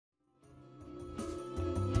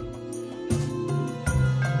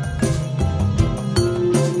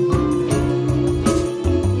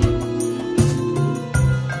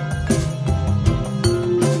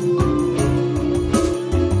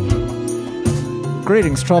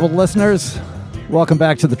Greetings, troubled listeners. Welcome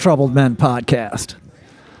back to the Troubled Men podcast.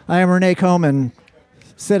 I am Renee Coman,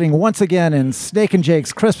 sitting once again in Snake and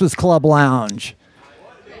Jake's Christmas Club Lounge,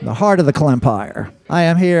 the heart of the Clempire. I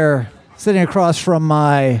am here sitting across from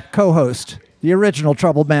my co-host, the original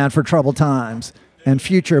troubled man for troubled times, and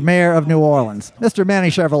future mayor of New Orleans, Mr. Manny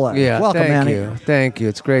Chevrolet. Yeah, welcome, Manny. Thank you.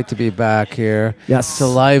 It's great to be back here. Yes. It's a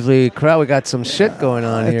lively crowd. We got some shit going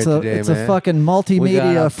on here today, It's man. a fucking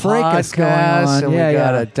multimedia fracas going on. And we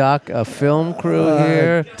got a film crew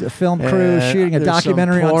here. A film crew shooting a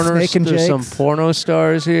documentary on Snake and Jake's. There's some porno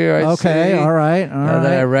stars here, I see. All right.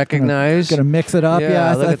 That I recognize. Gonna mix it up.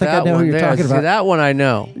 Yeah, I think I know who you're talking about. See, that one I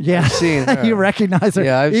know. Yeah. I've seen her. You recognize her,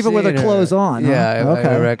 yeah, even with her clothes on. Yeah, huh?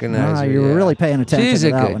 I recognize her. You were really paying attention She's to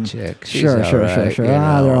that a one. good chick. Sure.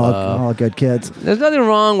 They're all good kids. There's nothing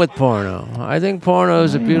wrong with porno. I think porno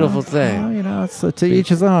is a beautiful thing. It's to each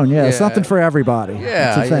his own. Yeah, something for everybody.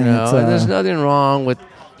 Yeah, it's a thing. There's nothing wrong with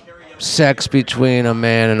sex between a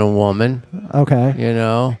man and a woman. Okay.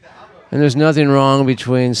 And there's nothing wrong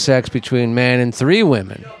between sex between man and three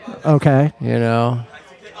women. Okay.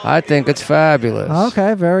 I think it's fabulous.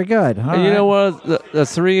 Okay, very good. And you know what? The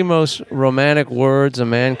three most romantic words a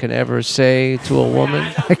man can ever say to a woman?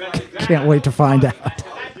 I can't wait to find out.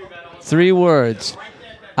 3 words.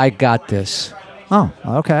 I got this. Oh,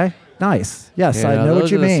 okay. Nice. Yes, I know what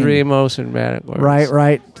you mean. Those are the 3 most romantic words.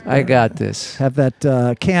 Right. I got this. Have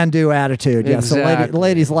that can-do attitude. Exactly. Yeah, so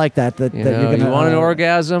ladies like that. That you're gonna, you want an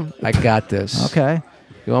orgasm? I got this. Okay.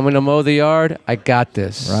 You want me to mow the yard? I got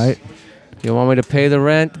this. Right. You want me to pay the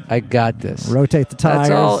rent? I got this. Rotate the tires.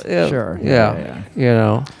 That's all. Sure. Yeah.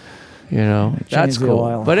 That's the cool.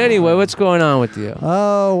 oil. But anyway, what's going on with you?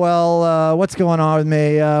 Oh, well, what's going on with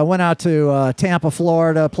me? Went out to Tampa,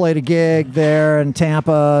 Florida, played a gig there in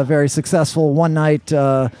Tampa. Very successful one-night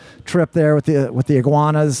trip there with the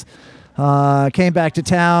iguanas. Came back to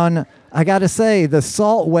town. I got to say, the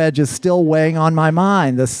salt wedge is still weighing on my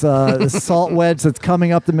mind. This salt wedge that's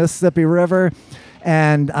coming up the Mississippi River.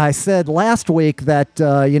 And I said last week that,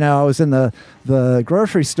 I was in the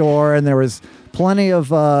grocery store and there was plenty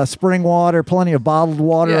of spring water, plenty of bottled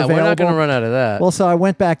water available. We're not going to run out of that. Well, so I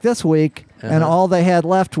went back this week and all they had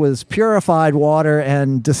left was purified water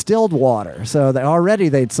and distilled water. So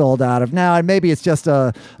they'd sold out of. Now, maybe it's just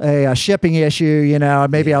a shipping issue,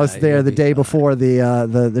 Maybe I was there the day before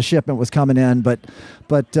the shipment was coming in. But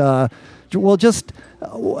we'll just...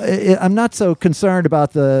 I'm not so concerned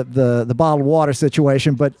about the bottled water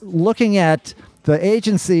situation, but looking at the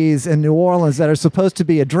agencies in New Orleans that are supposed to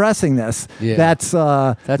be addressing this, that's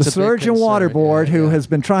the Surgeon Water Board, who has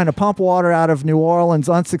been trying to pump water out of New Orleans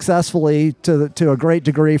unsuccessfully to a great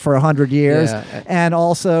degree for 100 years, and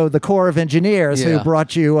also the Corps of Engineers, who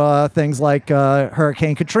brought you things like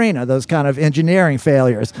Hurricane Katrina, those kind of engineering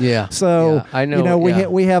failures. Yeah. So I know.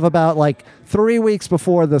 We have about 3 weeks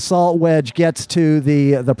before the salt wedge gets to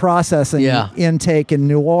the processing intake in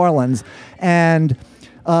New Orleans, and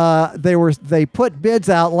they put bids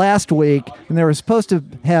out last week, and they were supposed to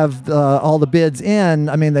have all the bids in.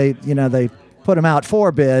 I mean, they put them out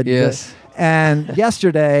for bid. Yes. And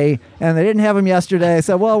yesterday, and they didn't have them yesterday. I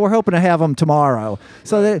said, well, we're hoping to have them tomorrow.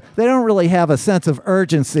 So they don't really have a sense of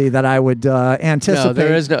urgency that I would anticipate. No,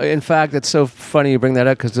 there is no. In fact, it's so funny you bring that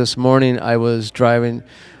up because this morning I was driving,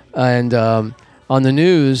 and on the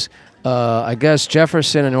news, I guess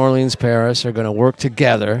Jefferson and Orleans Parish are going to work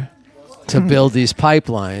together to build these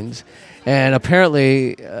pipelines. And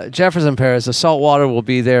apparently, Jefferson Parish, the salt water will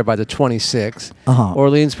be there by the 26th.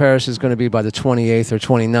 Orleans Parish is going to be by the 28th or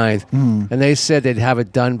 29th. And they said they'd have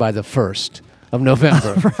it done by the 1st of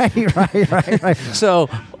November. Right. So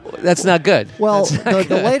that's not good. Well,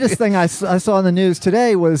 the latest thing I saw in the news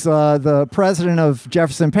today was the president of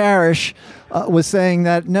Jefferson Parish was saying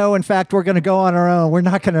that no, in fact, we're going to go on our own. We're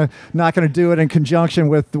not going to do it in conjunction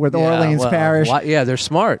with Orleans Parish. They're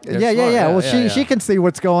smart. Well, she can see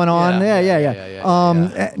what's going on.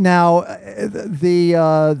 Now,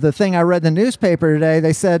 the thing I read in the newspaper today,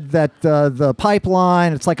 they said that the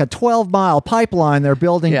pipeline, it's like a 12-mile pipeline they're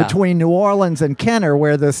building between New Orleans and Kenner,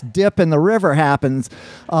 where this dip in the river happens,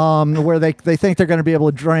 where they think they're going to be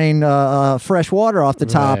able to drain fresh water off the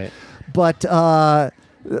top. Right. But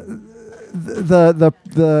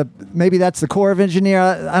the maybe that's the Corps of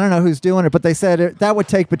Engineers. I don't know who's doing it, but they said that would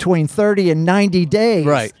take between 30 and 90 days.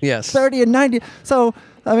 Right. Yes. 30 and 90. So,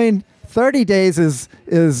 I mean, 30 days is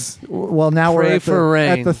well, now Pray we're for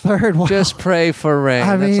rain. at the third one. Just pray for rain.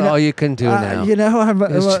 I mean, That's all you can do now. You know,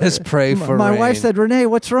 Just pray for my rain. wife said, Renee,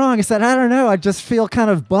 what's wrong? I said, I don't know. I just feel kind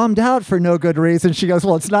of bummed out for no good reason. She goes,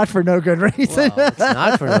 well, it's not for no good reason. Well, it's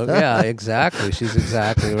not for no. Yeah, exactly. She's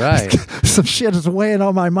exactly right. Some shit is weighing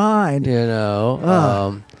on my mind. You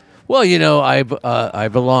know. Well, you know, I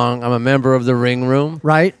belong. I'm a member of the Ring Room,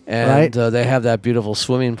 Right. and they have that beautiful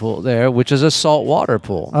swimming pool there, which is a saltwater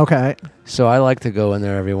pool. Okay. So I like to go in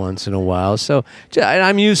there every once in a while. So and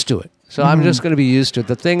I'm used to it. So I'm just going to be used to it.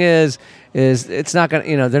 The thing is it's not going to,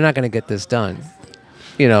 you know, they're not going to get this done.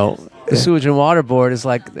 You know, the Sewage and Water Board is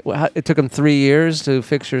like, it took them 3 years to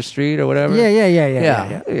fix your street or whatever.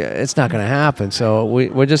 Yeah. It's not going to happen. So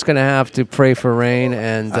we're just going to have to pray for rain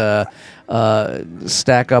and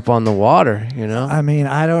stack up on the water, you know? I mean,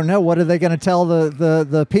 I don't know. What are they going to tell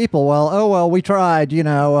the people? Well, we tried, you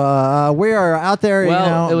know, we are out there, Well,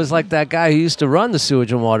 you know. it was like that guy who used to run the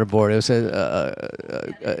Sewage and Water Board. It was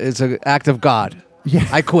it's an act of God. Yeah.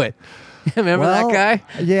 I quit. Remember that guy?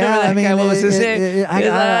 Yeah, Remember that I mean, guy? What was his name? I can't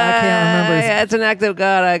remember. Yeah, it's an act of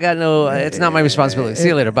God. I got no. It's not my responsibility. See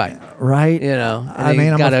you later. Bye. Right. You know. And I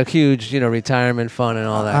mean, he got a huge, you know, retirement fund and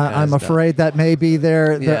all that. kind I'm of stuff. afraid that may be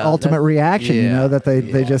their ultimate reaction. You know, that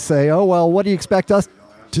they just say, oh well, what do you expect us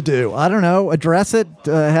to do? I don't know. Address it.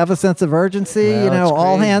 Have a sense of urgency. Well, you know, it's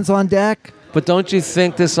all crazy. hands on deck. But don't you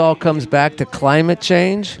think this all comes back to climate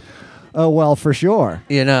change? Oh well, for sure.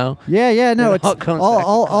 You know. Yeah, no, It it's all comes back to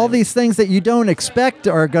all climate. these things that you don't expect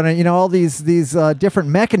are gonna, you know, all these different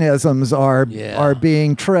mechanisms are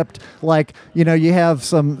being tripped. Like, you know, you have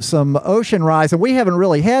some ocean rise, and we haven't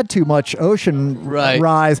really had too much ocean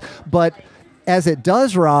rise, but as it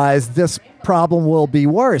does rise, this problem will be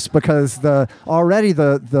worse because already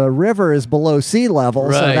the river is below sea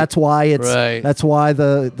level, so that's why that's why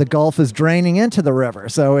the Gulf is draining into the river.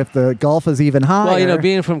 So if the Gulf is even higher, Well, you know,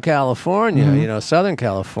 being from California, you know, Southern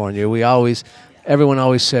California, everyone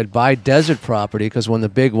always said buy desert property because when the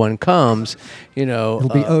big one comes, you know, it'll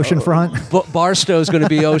be oceanfront. Barstow's going to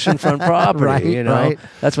be oceanfront property. Right, you know, right.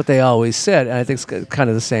 That's what they always said, and I think it's kind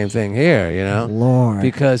of the same thing here. You know, Lord,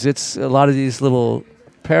 because it's a lot of these little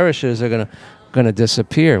parishes are going to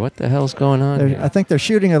disappear. What the hell's going on here? I think they're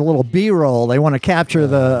shooting a little B-roll. They want to capture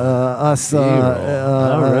us, All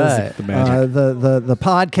right. the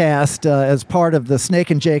podcast as part of the Snake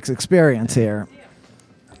and Jake's experience here.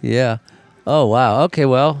 Yeah. Oh, wow. Okay,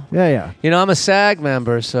 well. Yeah. You know, I'm a SAG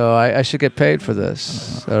member, so I should get paid for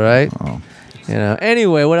this. All right? Oh. You know.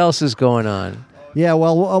 Anyway, what else is going on? Yeah,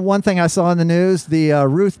 well, one thing I saw in the news, the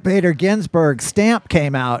Ruth Bader Ginsburg stamp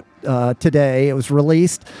came out today. It was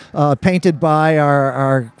released, painted by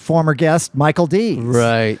our former guest, Michael Dees.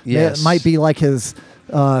 Right, yes. It might be like his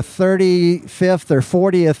 35th or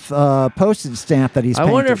 40th postage stamp that he's painted.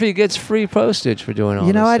 I wonder if he gets free postage for doing all this.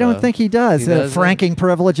 You know, I don't stuff. think he does. Franking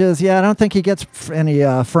privileges. Yeah, I don't think he gets any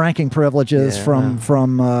franking privileges from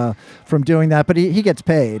doing that. But he gets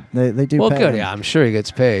paid. They do. Well, pay good. him. Yeah, I'm sure he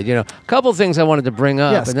gets paid. You know, a couple things I wanted to bring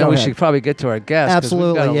up, Yes, and then go we ahead. should probably get to our guests.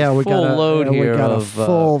 Absolutely. We've got a full load here we got of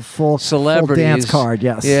a full celebrities. Full dance card.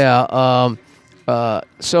 Yes. Yeah.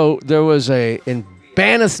 So there was in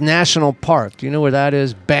Banff National Park. Do you know where that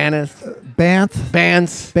is? Banff. Banff,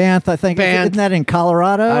 I think. Isn't that in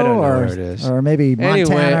Colorado? I don't know where it is. Or maybe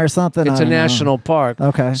Montana or something. It's a national park.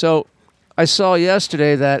 Okay. So I saw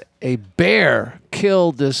yesterday that a bear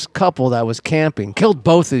killed this couple that was camping. Killed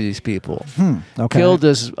both of these people. Okay. Killed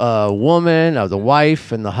this woman, the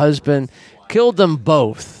wife and the husband. Killed them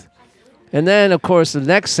both. And then, of course, the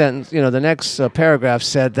next sentence, the next paragraph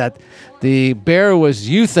said that the bear was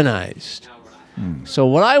euthanized. So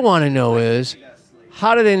what I want to know is,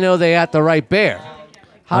 how do they know they got the right bear?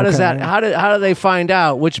 How does that? How do they find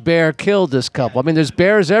out which bear killed this couple? I mean, there's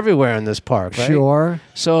bears everywhere in this park, right? Sure.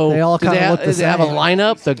 So they all kind of look the do they have a same.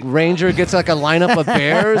 lineup? The ranger gets like a lineup of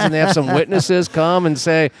bears, and they have some witnesses come and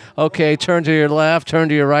say, "Okay, turn to your left, turn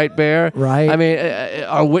to your right, bear." Right. I mean,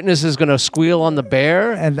 are witnesses going to squeal on the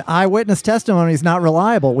bear? And eyewitness testimony is not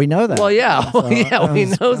reliable. We know that. Well, yeah, we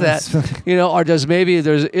know that. Or does maybe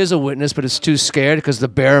there is a witness, but it's too scared because the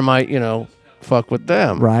bear might, fuck with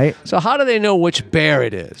them. Right. So how do they know which bear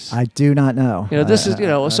it is? I do not know. This is,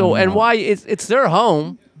 and why it's their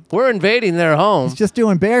home. We're invading their home. He's just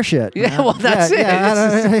doing bear shit. Yeah, well, that's it.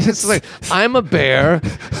 Yeah, It's like, I'm a bear.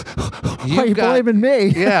 Why are you blaming me?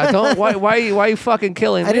 Yeah, why are you fucking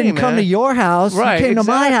killing me, I didn't come to your house. Right, You came to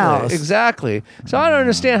my house. Exactly. So I don't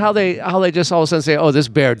understand how they just all of a sudden say, oh, this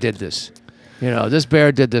bear did this. This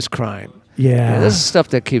bear did this crime. Yeah. This is stuff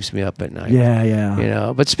that keeps me up at night.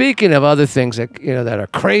 Yeah. But speaking of other things that that are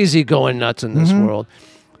crazy going nuts in this world,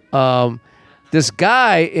 this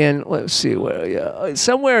guy in, let's see,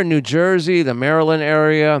 somewhere in New Jersey, the Maryland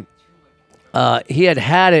area, he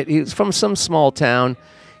had it. He was from some small town.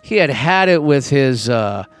 He had it with his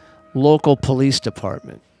local police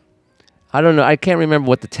department. I don't know. I can't remember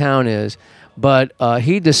what the town is, but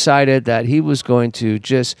he decided that he was going to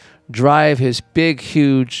just drive his big,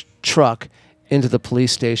 huge truck into the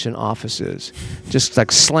police station offices, just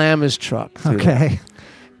like slam his truck through there. Okay.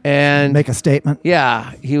 And Make a statement.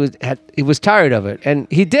 yeah, he was tired of it, and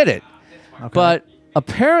he did it. Okay. But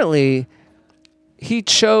apparently, he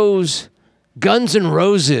chose Guns N'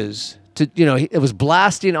 Roses to, it was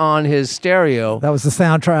blasting on his stereo. That was the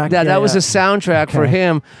soundtrack. Yeah, that was the soundtrack for Okay.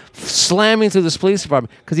 him slamming through this police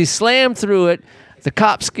department because he slammed through it. The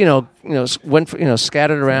cops, went,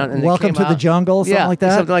 scattered around, and Welcome they came to the out. Jungle, something like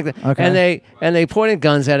that? something like that. Okay. And they pointed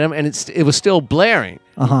guns at him, and it was still blaring.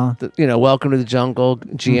 Uh-huh. Welcome to the Jungle,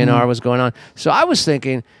 GNR was going on. So I was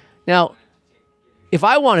thinking, now, if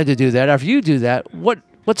I wanted to do that, or if you do that, what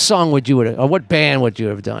song would you or what band would you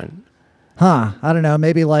have done? Huh. I don't know.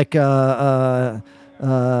 Maybe like Raw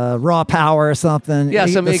Power or something. Yeah,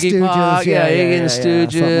 some the Iggy Stooges. Pop, Iggy and the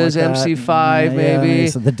Stooges, something like that. MC5 maybe.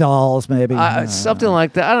 So the Dolls, maybe. Something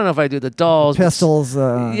like that. I don't know if I do the Dolls. but Pistols.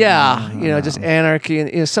 just Anarchy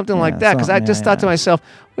and something like that. Because I something, just thought to myself,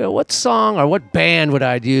 well, what song or what band would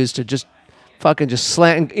I use to just fucking just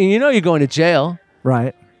slam? And you're going to jail,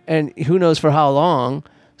 Right. and who knows for how long.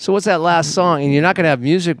 So what's that last song? And you're not going to have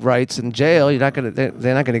music rights in jail. You're not going to.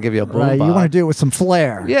 They're not going to give you a boom Right. box. You want to do it with some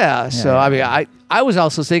flair. Yeah. So I mean, I was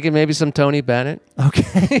also thinking maybe some Tony Bennett.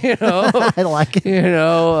 Okay. I like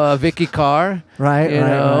it. Vicky Carr. Right.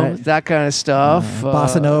 That kind of stuff.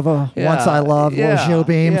 Bossa Nova. yeah, Once I Loved. yeah, Little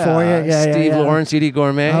Beam yeah. for you. Yeah. Steve yeah. Lawrence, Edie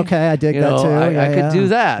Gourmet. Okay, I dig that too. I could do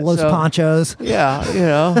that. Los Ponchos.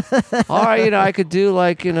 Yeah, All right, I could do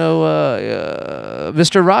like,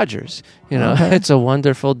 Mr. Rogers. Okay. It's a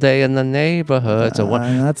wonderful day in the neighborhood. It's a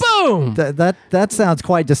boom. That sounds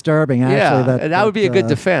quite disturbing, actually. Yeah, and that would be a good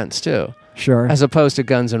defense too, Sure. as opposed to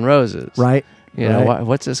Guns N' Roses. Right.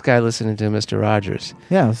 What's this guy listening to, Mr. Rogers?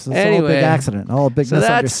 Yeah, it's all a Anyway, big accident, all a big So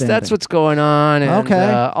misunderstanding. that's what's going on. And, Okay.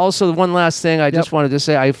 Also, one last thing I just wanted to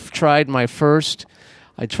say: I tried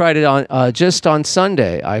it on just on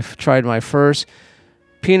Sunday. I've tried my first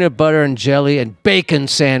peanut butter and jelly and bacon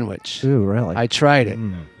sandwich. Ooh, really? I tried it.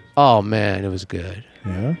 Oh man, it was good.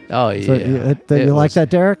 Yeah. Oh yeah. So you like that,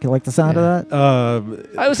 Derek? You like the sound of that?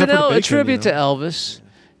 I was a tribute to Elvis.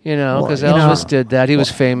 Because Elvis did that. He was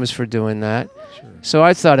famous for doing that. Sure. So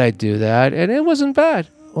I thought I'd do that, and it wasn't bad.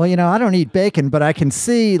 Well, I don't eat bacon, but I can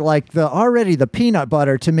see like the peanut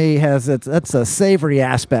butter to me that's a savory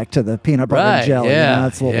aspect to the peanut butter and jelly. Yeah.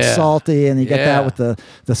 It's a little salty, and you get that with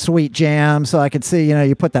the sweet jam. So I could see,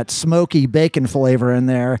 you put that smoky bacon flavor in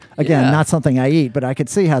there. Again, not something I eat, but I could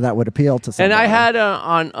see how that would appeal to somebody. And I had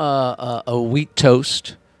on a wheat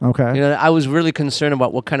toast. Okay. I was really concerned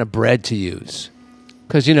about what kind of bread to use.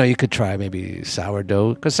 Because, you could try maybe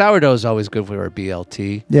sourdough. Because sourdough is always good for a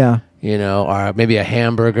BLT. Yeah. Or maybe a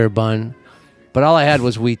hamburger bun. But all I had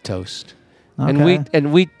was wheat toast. Okay.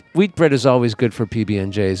 And wheat bread is always good for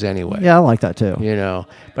PB&Js anyway. Yeah, I like that too.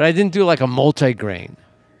 But I didn't do like a multi-grain.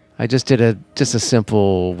 I just did a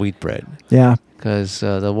simple wheat bread. Yeah. Because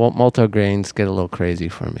the multi-grains get a little crazy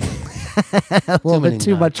for me. A little bit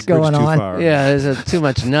too much going on. Far. Yeah, there's too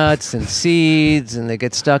much nuts and seeds, and they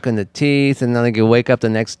get stuck in the teeth, and then you wake up the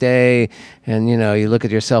next day, and you look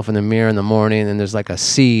at yourself in the mirror in the morning, and there's like a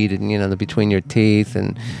seed, and between your teeth,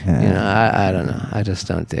 and I don't know, I just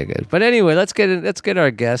don't dig it. But anyway, let's get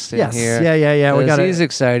our guest in here. Yeah. He's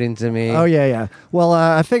exciting to me. Oh yeah. Well,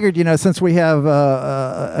 I figured since we have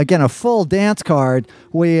again a full dance card,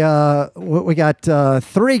 we got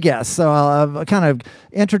 3 guests, so I'll kind of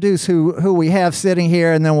introduce who we have sitting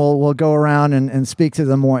here, and then we'll go around and speak to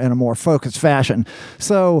them in a more focused fashion.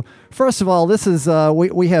 So first of all, this is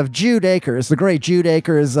we have Jude Acers, the great Jude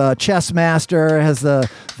Acers, chess master, has the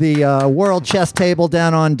world chess table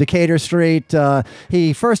down on Decatur Street.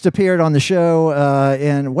 He first appeared on the show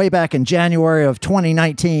way back in January of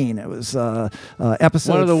 2019. It was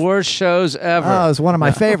episode one of the worst shows ever. Oh, it was one of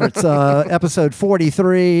my favorites. Episode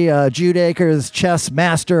 43, Jude Acers, Chess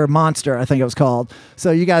Master Monster, I think it was called. So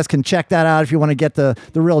you guys can check that out if you want to get the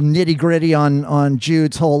real nitty gritty on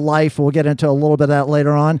Jude's whole life. We'll get into a little bit of that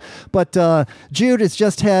later on. But Jude has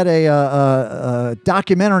just had a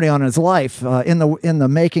documentary on his life in the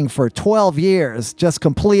making for 12 years, just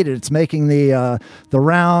completed. It's making the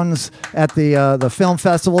rounds at the film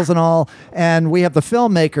festivals and all. And we have the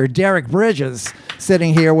filmmaker, Derek Bridges,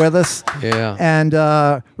 sitting here with us. Yeah. And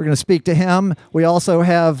we're going to speak to him. We also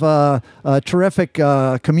have a terrific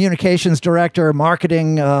communications director,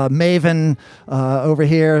 marketing maven over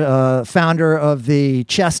here, founder of the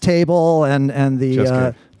Chess Table and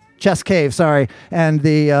the Chess Cave, sorry, and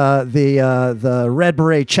the Red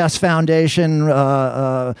Beret Chess Foundation,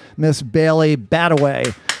 Miss Baylee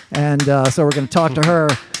Badawy, and so we're going to talk to her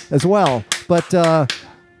as well. But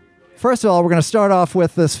first of all, we're going to start off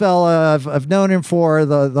with this fella. I've known him for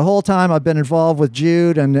the whole time I've been involved with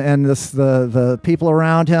Jude and the people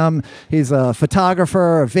around him. He's a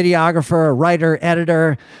photographer, a videographer, a writer,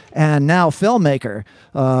 editor, and now filmmaker,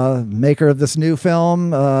 maker of this new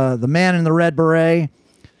film, The Man in the Red Beret.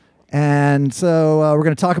 And so we're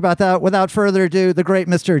going to talk about that. Without further ado, the great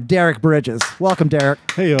Mr. Derek Bridges. Welcome, Derek.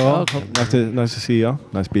 Hey, y'all. Welcome. Nice to see y'all.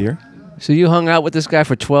 Nice to be here. So you hung out with this guy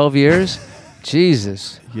for 12 years?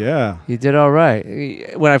 Jesus. Yeah. You did all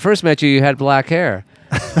right. When I first met you, you had black hair.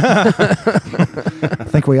 I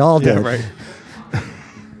think we all did. Yeah, right.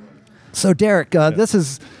 So, Derek, this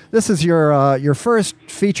is your first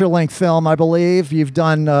feature-length film, I believe. You've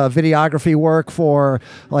done videography work for,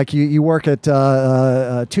 like, you work at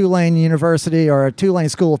Tulane University or Tulane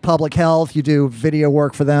School of Public Health. You do video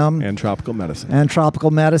work for them. And tropical medicine. And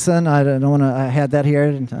tropical medicine. I don't want to. I had that here.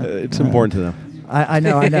 It's important to them. I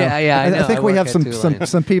know. Yeah, I know. I think I we work have at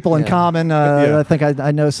some people in common. Yeah. I think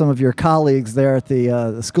I know some of your colleagues there at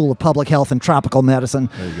the School of Public Health and Tropical Medicine.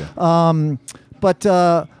 There you go. But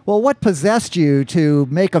what possessed you to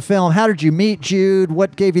make a film? How did you meet Jude?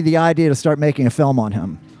 What gave you the idea to start making a film on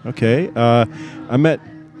him? Okay. I met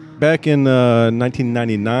back in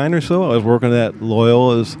 1999 or so. I was working at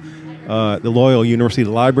Loyal the Loyal University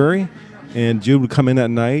Library, and Jude would come in at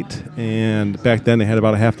night. And back then they had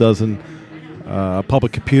about a half dozen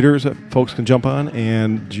public computers that folks can jump on,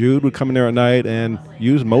 and Jude would come in there at night and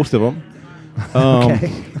use most of them. Okay.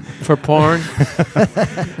 For porn?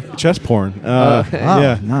 Chess porn. Okay.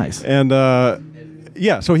 Yeah. Nice. And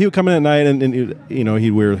so he would come in at night, and he'd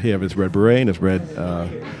have his red beret and his red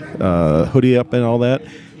hoodie up and all that.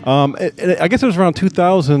 I guess it was around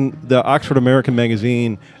 2000, the Oxford American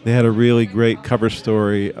magazine, they had a really great cover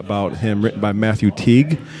story about him written by Matthew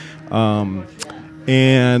Teague.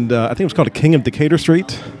 And I think it was called A King of Decatur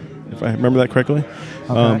Street, if I remember that correctly.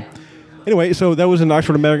 Okay. Anyway, so that was in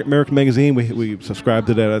Oxford American magazine. We subscribed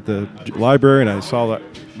to that at the library, and I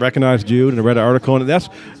recognized Jude, and I read an article, and that's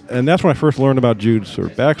when I first learned about Jude's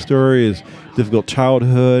sort of backstory, his difficult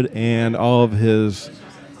childhood, and all of his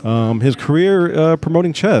career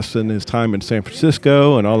promoting chess and his time in San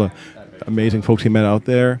Francisco and all the amazing folks he met out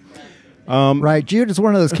there. Right, Jude is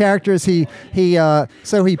one of those characters. He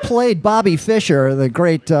played Bobby Fischer, the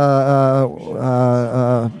great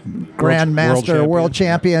grandmaster, world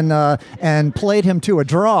champion, and played him to a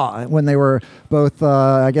draw when they were both.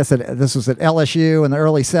 I guess this was at LSU in the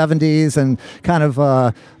early '70s, and kind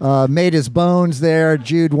of made his bones there.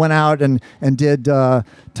 Jude went out and did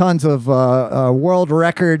tons of world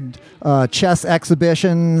record chess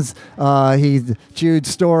exhibitions. Jude's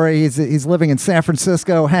story. He's living in San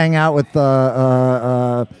Francisco, hang out with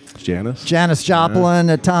Janis Joplin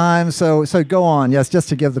at times. So go on. Yes, just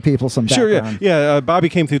to give the people some background. Sure. Yeah. Bobby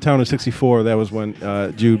came through town in '64. That was when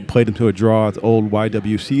Jude played him to a draw at the old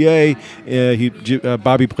YWCA.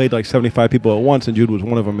 Bobby played like 75 people at once, and Jude was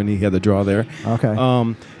one of them, and he had the draw there.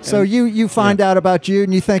 Okay. So you find out about Jude,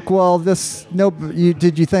 and you think, well,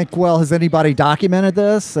 did you think, well, has anybody documented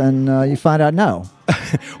this? And you find out no.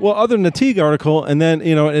 Well, other than the Teague article, and then,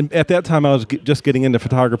 and at that time I was just getting into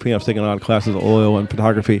photography. I was taking a lot of classes at oil and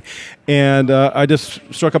photography, and I just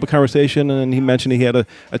struck up a conversation, and he mentioned he had a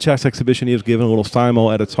chess exhibition he was giving, a little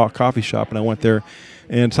simul at a coffee shop, and I went there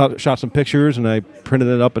and shot some pictures, and I printed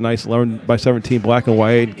it up a nice 11x17 black and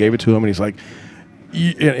white, gave it to him, and he's like,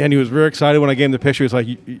 and he was very excited when I gave him the picture. He's like,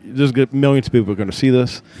 there's millions of people who are going to see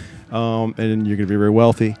this, and you're going to be very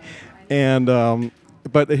wealthy. And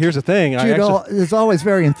but here's the thing. Jude is always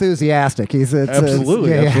very enthusiastic. Absolutely.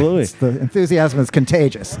 The enthusiasm is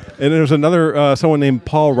contagious. And there was another, someone named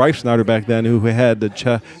Paul Reifsnyder back then who had the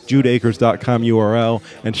JudeAcres.com URL.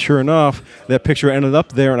 And sure enough, that picture ended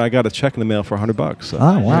up there, and I got a check in the mail for $100. So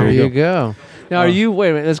oh, wow. There you go. Now, wait a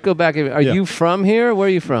minute, let's go back. Are you from here? Where are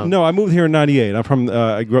you from? No, I moved here in '98. I'm from,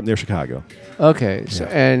 I grew up near Chicago. Okay, so,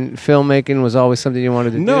 and filmmaking was always something you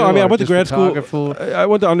wanted to do? No, I mean, I went to grad school. I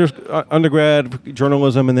went to undergrad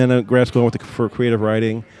journalism, and then grad school I went for creative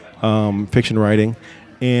writing, fiction writing.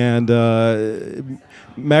 and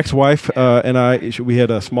Mac's wife and we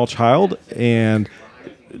had a small child, and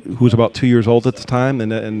who was about 2 years old at the time,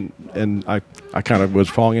 and I kind of was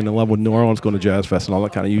falling in love with New Orleans, going to Jazz Fest and all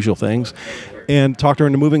that kind of usual things, and talked her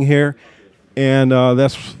into moving here, and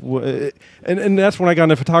that's that's when I got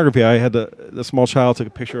into photography. I had the small child, took a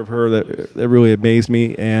picture of her that really amazed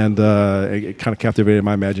me, and it kind of captivated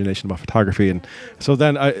my imagination about photography, and so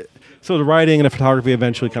then So the writing and the photography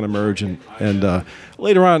eventually kind of merged, and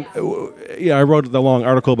later on, I wrote the long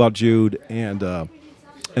article about Jude, and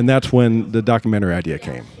that's when the documentary idea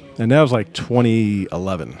came, and that was like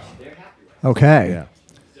 2011. Okay. Yeah.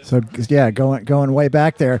 So going way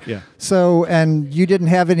back there. Yeah. So, and you didn't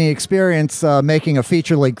have any experience making a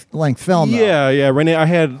feature length film, though. Yeah. Renee, I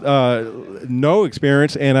had no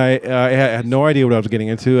experience, and I had no idea what I was getting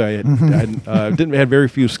into. I had very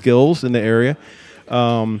few skills in the area.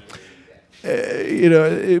 I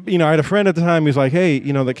had a friend at the time who's like, hey,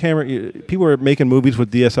 the camera, people are making movies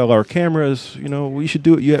with DSLR cameras. We should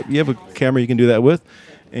do it. You have a camera you can do that with.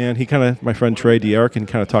 And my friend Trey D'Arkin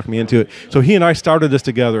kind of talked me into it. So he and I started this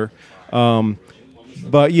together.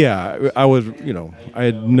 But yeah, I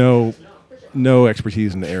had no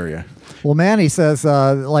expertise in the area. Well, Manny says,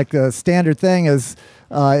 like the standard thing is,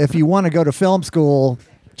 if you want to go to film school,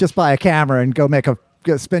 just buy a camera and go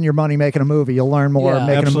spend your money making a movie. You'll learn more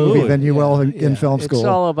making absolutely. a movie than you will in film school. It's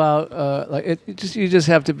all about you just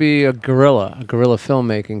have to be a guerrilla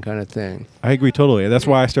filmmaking kind of thing. I agree totally. That's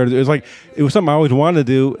why I started. It was something I always wanted to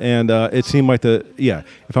do, and it seemed like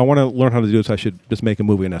if I want to learn how to do this, I should just make a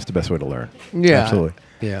movie, and that's the best way to learn. Yeah, absolutely.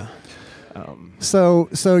 Yeah. So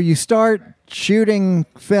you start shooting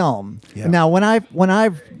film. Yeah. Now, when I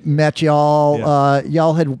met y'all,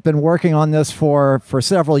 y'all had been working on this for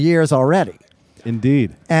several years already.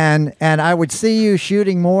 Indeed. And I would see you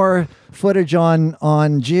shooting more footage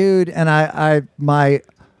on Jude, and I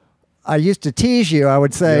used to tease you. I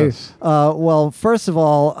would say, yes. Well, first of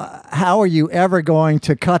all, how are you ever going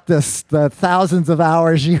to cut the thousands of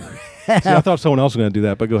hours you have? See, I thought someone else was going to do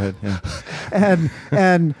that, but go ahead. Yeah.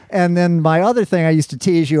 and then my other thing I used to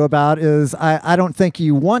tease you about is I don't think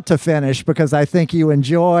you want to finish, because I think you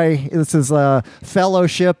enjoy, this is a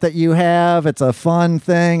fellowship that you have. It's a fun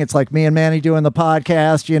thing. It's like me and Manny doing the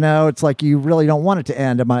podcast, it's like you really don't want it to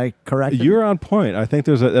end. Am I correct? You're on point. I think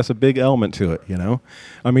that's a big element to it,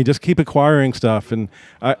 I mean, just keep acquiring stuff. And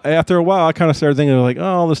after a while, I kind of started thinking like, oh,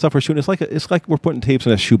 all the stuff we're shooting, it's like we're putting tapes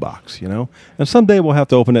in a shoebox, And someday we'll have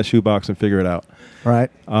to open that shoebox and figure it out. Right.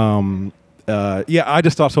 I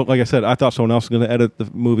just thought so. Like I said, I thought someone else was going to edit the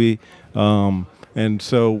movie, and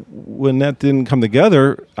so when that didn't come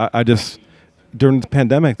together, I just during the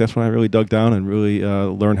pandemic, that's when I really dug down and really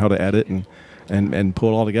learned how to edit and pull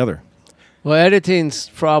it all together. Well, editing's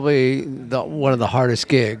probably one of the hardest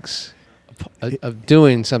gigs of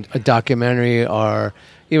doing a documentary or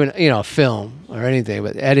even a film or anything,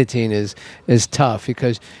 but editing is tough,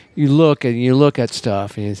 because you look at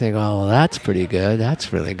stuff and you think, oh, well, that's pretty good,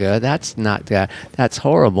 that's really good, that's not that, that's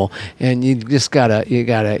horrible, and you gotta how do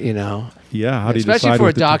you especially decide for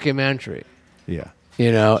a documentary?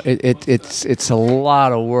 It's a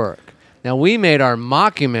lot of work. Now, we made our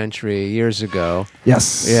mockumentary years ago.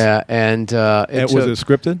 Yes. Yeah, and was it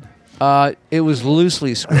scripted? It was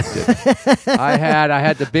loosely scripted. I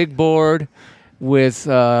had the big board with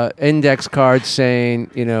index cards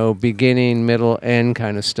saying, beginning, middle, end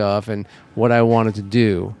kind of stuff, and what I wanted to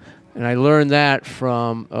do. And I learned that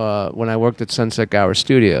from when I worked at Sunset Gower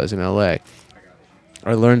Studios in L.A.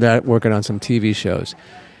 I learned that working on some TV shows.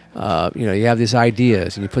 You have these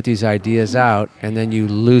ideas, and you put these ideas out, and then you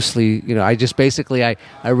loosely,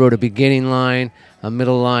 I wrote a beginning line, a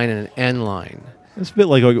middle line, and an end line. It's a bit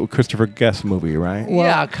like a Christopher Guest movie, right? Well,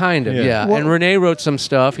 yeah, kind of, yeah. Well, and Renee wrote some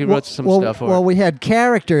stuff. He wrote some stuff. Well, we had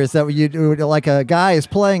characters that you do, like a guy is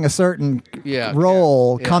playing a certain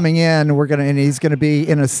role coming in. And he's going to be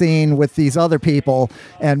in a scene with these other people.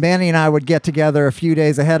 And Manny and I would get together a few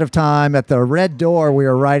days ahead of time at the Red Door. We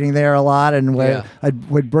were writing there a lot, and I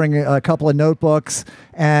would bring a couple of notebooks.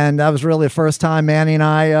 And that was really the first time Manny and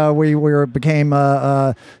I became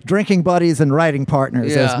drinking buddies and writing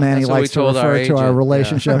partners, as Manny likes to refer to our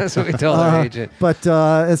relationship. That's what we told our agent. But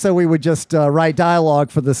and so we would just write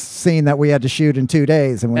dialogue for the scene that we had to shoot in 2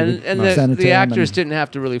 days, and we would send it to him. The actors didn't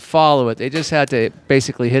have to really follow it; they just had to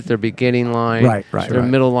basically hit their beginning line, their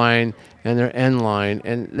middle line, and their end line,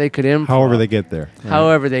 and they could improv. However they get there.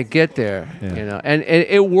 Right. And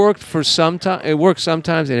it worked for some time. It worked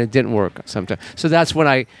sometimes, and it didn't work sometimes. So that's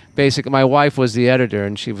when my wife was the editor,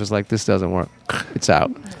 and she was like, "This doesn't work. It's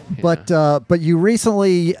out." But you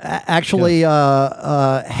recently actually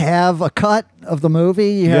have a cut of the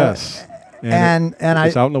movie. Yes. and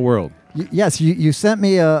it's out in the world. Yes, you sent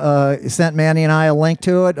me sent Manny and I a link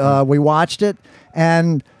to it. We watched it,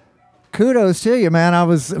 and kudos to you, man. I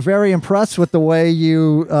was very impressed with the way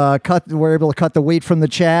you were able to cut the wheat from the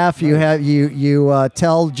chaff. You have you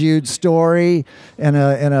tell Jude's story in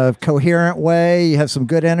a coherent way. You have some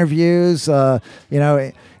good interviews.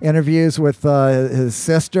 Interviews with his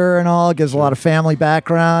sister and all. Gives a lot of family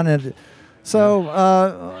background and. So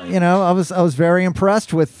I was very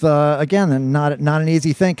impressed with again, not an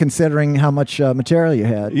easy thing considering how much material you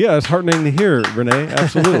had. Yeah, it's heartening to hear, Renee.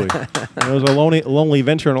 Absolutely, it was a lonely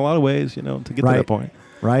venture in a lot of ways, to get to that point.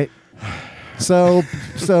 Right. So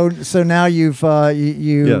now you've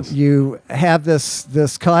you have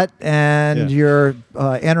this cut and you're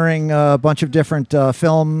entering a bunch of different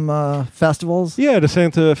film festivals. Yeah, just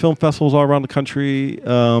sent to film festivals all around the country.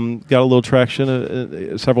 Got a little traction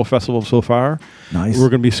at several festivals so far. Nice. We're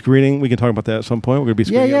going to be screening. We can talk about that at some point. We're going to be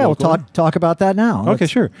screening. Yeah. We'll talk about that now. Okay,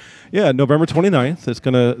 sure. Yeah, November 29th. It's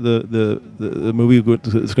gonna the movie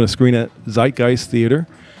is going to screen at Zeitgeist Theater.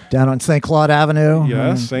 Down on St. Claude Avenue.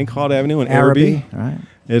 Yes, St. Claude Avenue in Araby. Araby. Right.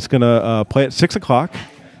 It's going to play at 6 o'clock.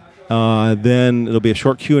 Then it'll be a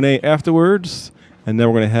short Q&A afterwards. And then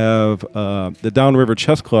we're going to have the Downriver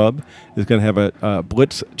Chess Club is going to have a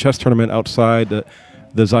blitz chess tournament outside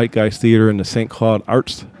the Zeitgeist Theater in the St. Claude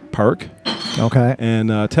Arts Park. Okay. And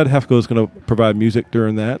Ted Hefko is going to provide music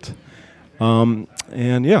during that. So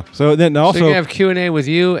then also... So you have Q&A with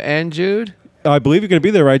you and Jude? I believe you're going to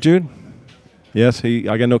be there, right, Jude? Yes, I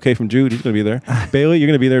got an okay from Jude. He's going to be there. Baylee, you're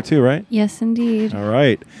going to be there too, right? Yes, indeed. All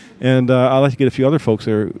right. And I'd like to get a few other folks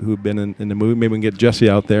there who've been in the movie. Maybe we can get Jesse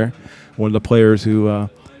out there, one of the players who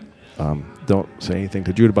don't say anything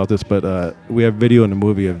to Jude about this, but we have video in the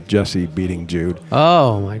movie of Jesse beating Jude.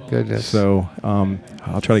 Oh, my goodness. So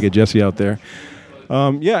I'll try to get Jesse out there.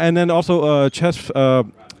 And then also chess,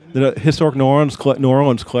 the Historic New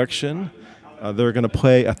Orleans Collection. They're going to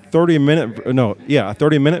play a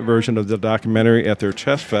 30-minute version of the documentary at their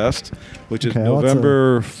Chess Fest, which is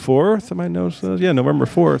November 4th. My notes says, November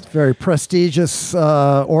 4th. Very prestigious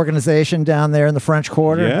organization down there in the French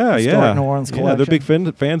Quarter. Historic New Orleans Collection. Yeah, they're big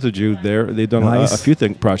fans of Jude there. They've done a few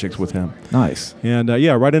projects with him. Nice. And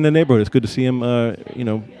right in the neighborhood. It's good to see him,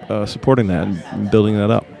 supporting that and building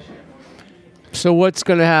that up. So what's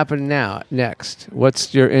going to happen next?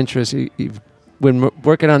 What's your interest? You've been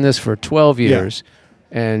working on this for 12 years,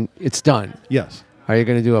 and it's done. Yes. Are you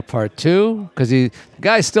going to do a part 2? Because the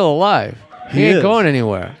guy's still alive. He ain't going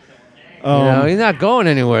anywhere. He's not going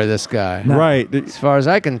anywhere, this guy. No. Right. As far as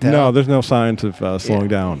I can tell. No, there's no signs of slowing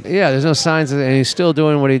down. Yeah, there's no signs, and he's still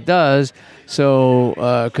doing what he does.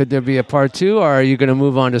 So could there be a part 2, or are you going to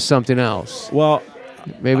move on to something else? Well,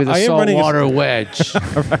 maybe the saltwater wedge.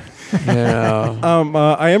 Right.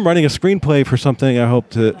 I am running a screenplay for something I hope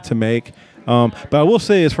to make. But I will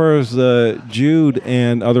say, as far as Jude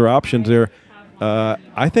and other options there,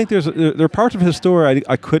 I think there are parts of his story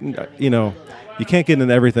I couldn't, you can't get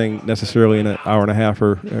into everything necessarily in an hour and a half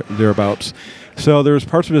or thereabouts. So there's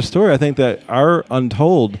parts of his story I think that are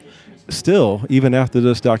untold still, even after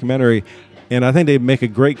this documentary. And I think they'd make a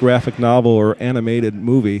great graphic novel or animated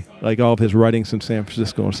movie, like all of his writings in San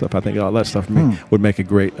Francisco and stuff. I think all that stuff would make a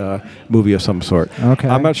great movie of some sort. Okay.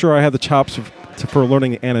 I'm not sure I have the chops for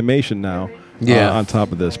learning animation now on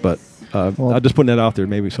top of this, but I'm just putting that out there.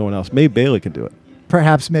 Maybe someone else. Maybe Baylee can do it.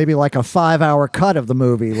 Perhaps maybe like a 5-hour cut of the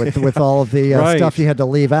movie with all of the stuff you had to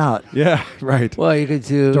leave out. Yeah, right. Well, you could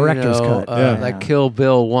do director's cut, like Kill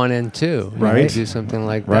Bill 1 and 2. Right. Do something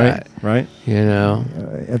like that. Right.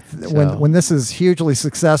 When this is hugely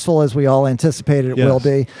successful, as we all anticipated it will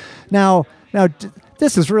be. Now,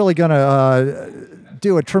 this is really going to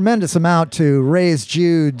do a tremendous amount to raise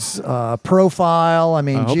Jude's profile. I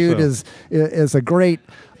mean, Jude is a great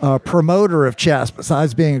promoter of chess.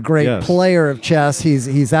 Besides being a great player of chess,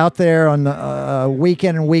 he's out there on week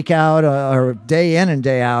in and week out, or day in and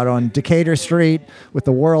day out on Decatur Street with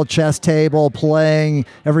the World Chess Table playing.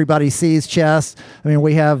 Everybody sees chess. I mean,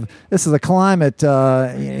 this is a climate. We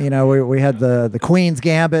had the Queen's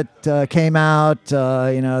Gambit came out.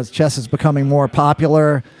 As chess is becoming more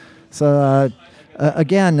popular. So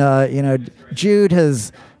again, Jude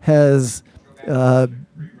has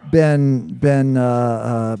been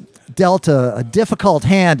dealt a difficult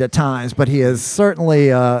hand at times, but he has certainly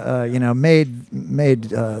made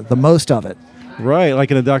the most of it. Right,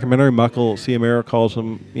 like in a documentary, Michael Ciamera calls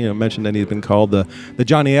him, mentioned that he's been called the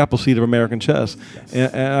Johnny Appleseed of American chess.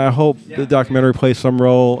 And I hope the documentary plays some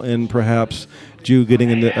role in perhaps Jude getting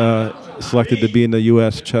selected to be in the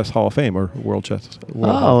U.S. Chess Hall of Fame or World Chess.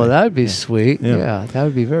 That would be sweet. Yeah, that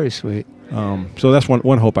would be very sweet. So that's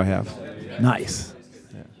one hope I have. Nice.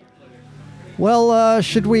 Well,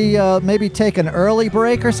 should we maybe take an early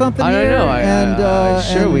break or something? I don't here? know.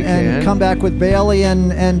 Sure, we can. And come back with Baylee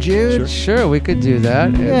and Jude? Sure, we could do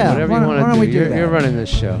that. Yeah, Whatever why you don't want to we do. do that? You're running this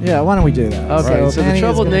show. Yeah, why don't we do that? Okay, so the Annie is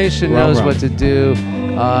Troubled gonna- Nation knows what to do.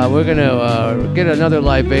 We're going to get another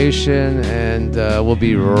libation, and we'll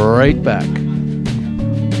be right back.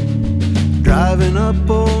 Driving up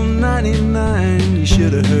old 99, you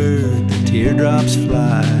should have heard the teardrops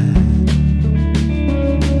fly.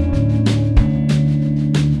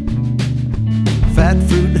 Fat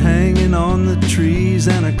fruit hanging on the trees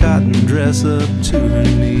and a cotton dress up to her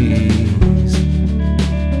knees.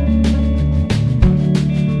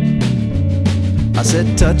 I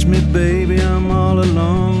said, touch me baby, I'm all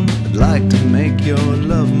alone. I'd like to make your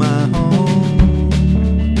love my home.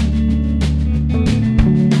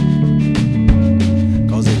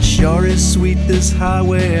 Sure is sweet this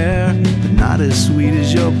highway air, but not as sweet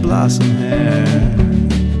as your blossom hair.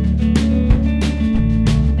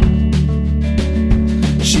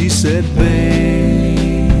 She said,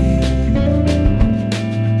 babe,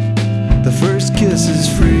 the first kiss is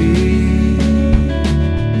free.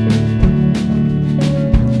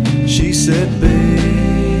 She said,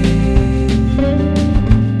 babe,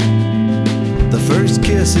 the first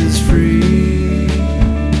kiss is free.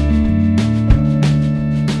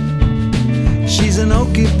 She's an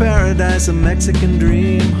oaky paradise, a Mexican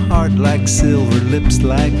dream, heart like silver, lips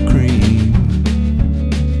like cream.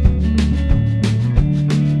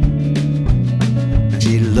 And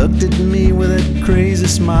she looked at me with a crazy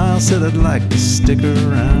smile, said I'd like to stick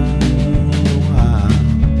around a while.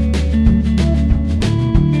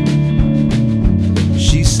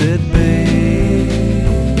 She said, babe,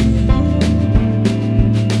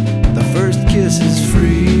 the first kiss is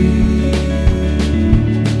free.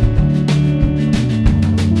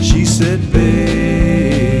 She said,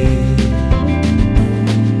 babe,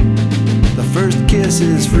 the first kiss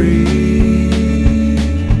is free.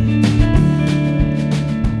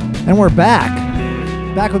 And we're back.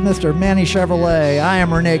 Back with Mr. Manny Chevrolet. I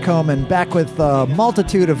am Renee Coman. Back with a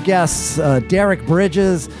multitude of guests. Derek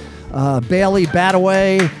Bridges, Baylee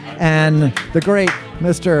Badawy, and the great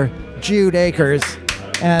Mr. Jude Acers.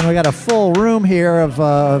 And we got a full room here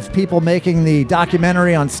of people making the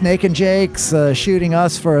documentary on Snake and Jake's, shooting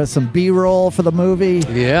us for some B-roll for the movie.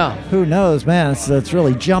 Yeah. Who knows, man? It's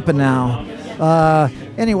really jumping now.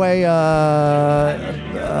 Anyway, yes,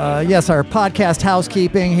 our podcast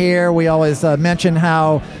housekeeping here. We always mention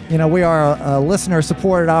how, we are a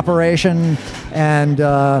listener-supported operation, and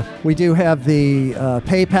we do have the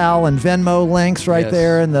PayPal and Venmo links right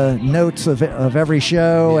there in the notes of every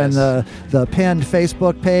show and the pinned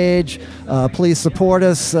Facebook page. Please support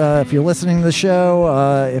us if you're listening to the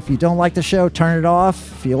show. If you don't like the show, turn it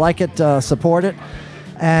off. If you like it, support it.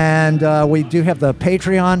 And we do have the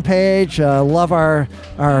Patreon page. Love our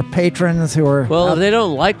patrons who are... Well, if they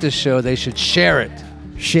don't like the show, they should share it.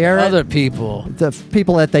 Share it. Other people. The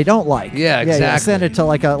people that they don't like. Yeah, exactly. Send it to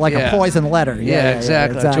like a poison letter. Yeah,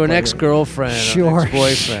 exactly. To an ex-girlfriend or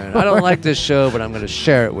ex-boyfriend. I don't like this show, but I'm going to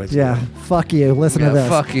share it with you. Yeah, fuck you. Listen to this.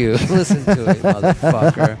 Fuck you. Listen to it,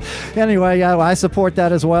 motherfucker. Anyway, I support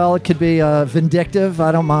that as well. It could be vindictive.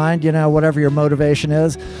 I don't mind, whatever your motivation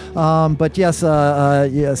is. But yes,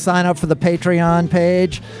 sign up for the Patreon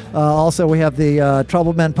page. Also, we have the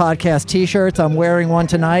Troubled Men Podcast t-shirts. I'm wearing one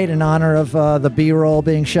tonight in honor of the B-roll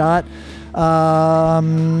being shot.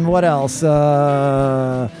 What else? We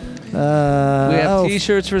have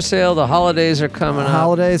t-shirts for sale. The holidays are coming up.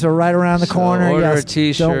 Holidays are right around the corner. Order a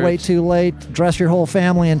t-shirt. Don't wait too late. Dress your whole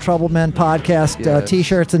family in Troubled Men Podcast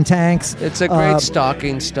t-shirts and tanks. It's a great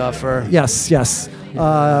stocking stuffer. Yes.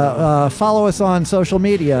 Follow us on social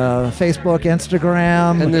media, Facebook,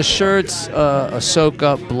 Instagram. And the shirts soak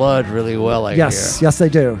up blood really well, I hear. Yes, they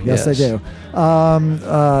do. Yes, they do.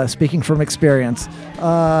 Speaking from experience.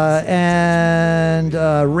 And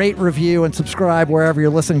rate, review, and subscribe wherever you're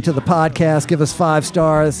listening to the podcast. Give us 5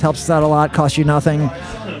 stars. Helps us out a lot. Costs you nothing.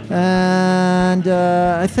 And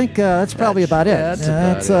I think that's probably about it.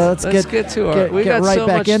 Let's get to our... We got right so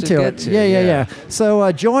back much into to it. get to. Yeah.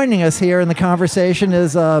 So joining us here in the conversation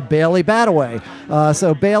is Baylee Badawy.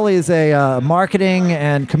 So Baylee is a marketing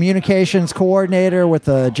and communications coordinator with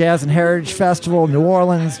the Jazz and Heritage Festival, New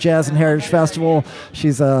Orleans Jazz and Heritage Festival.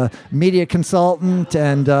 She's a media consultant,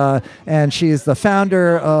 and she's the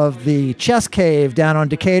founder of the Chess Cave down on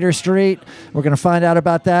Decatur Street. We're going to find out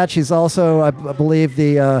about that. She's also, I believe,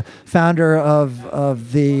 the founder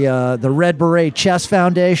of the Red Beret Chess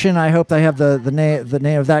Foundation. I hope I have the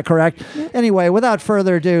name of that correct. Anyway, without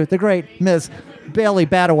further ado, the great Ms. Baylee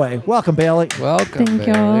Badawy. Welcome, Baylee. Welcome. Thank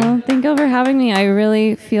Baylee. y'all. Thank y'all for having me. I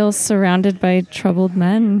really feel surrounded by troubled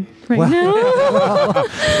men right now.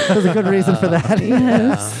 There's a good reason for that.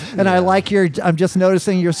 Yes. And I like I'm just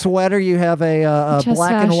noticing your sweater. You have a Chess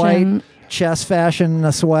black and fashion. white chess fashion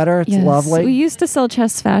sweater. It's Yes. lovely. We used to sell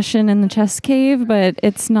chess fashion in the chess cave, but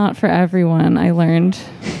it's not for everyone, I learned.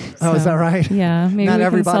 Oh, is that right? Yeah. Maybe Not we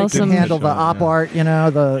everybody can can sell some. handle the op art,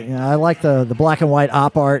 I like the black and white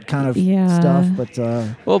op art kind of Yeah. stuff, but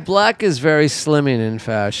Well, black is very slimming in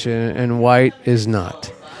fashion, and white is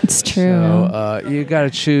not. It's true. So you got to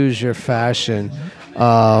choose your fashion.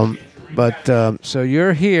 So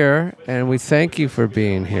you're here, and we thank you for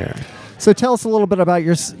being here. so tell us a little bit about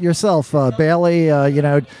yourself,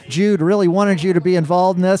 Baylee. Jude really wanted you to be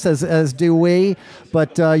involved in this, as do we.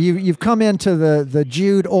 But you've come into the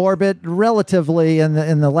Jude orbit relatively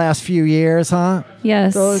in the last few years, huh?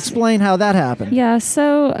 Yes. So explain how that happened. Yeah,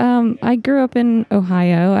 so I grew up in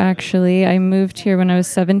Ohio, actually. I moved here when I was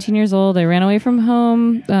 17 years old. I ran away from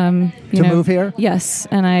home. To move here? Yes,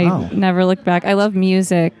 and I never looked back. I love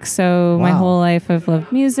music, so my Wow. whole life I've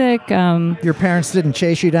loved music. Your parents didn't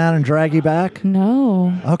chase you down and drag you back?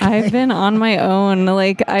 No. Okay. I've been on my own.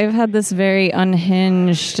 Like, I've had this very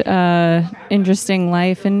unhinged, interesting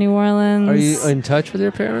life in New Orleans. Are you in touch with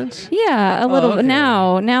your parents? Yeah, a little okay. bit.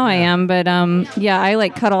 Now I am, but yeah, I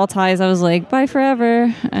like cut all ties. I was like, bye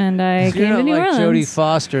forever, and I You're came not to New like Orleans. Jodie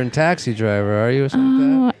Foster and Taxi Driver, are you, or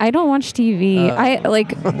something like I don't watch TV. I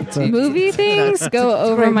like movie things go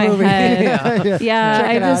over my movie. head. Yeah, Check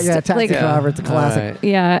I it out. just Yeah, Taxi like Driver, it's a that? classic. All right.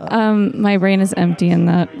 yeah. My brain is empty in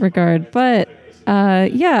that regard, but.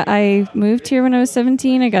 Yeah, I moved here when I was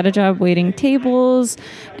 17. I got a job waiting tables,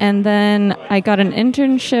 and then I got an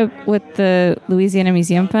internship with the Louisiana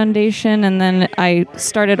Museum Foundation, and then I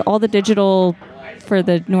started all the digital for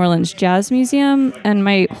the New Orleans Jazz Museum, and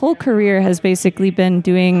my whole career has basically been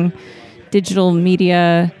doing digital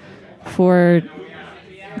media for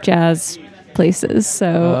jazz places. So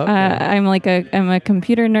okay. I'm a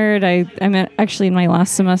computer nerd. I'm actually in my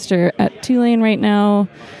last semester at Tulane right now,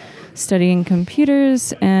 studying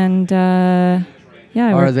computers, and I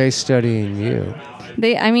Are work- they studying you?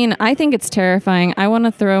 I think it's terrifying. I want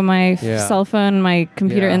to throw my cell phone, my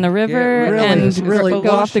computer Yeah. in the river Get rid of and it. It's really go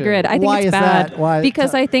off the pollution. grid. I think Why it's is bad that? Why-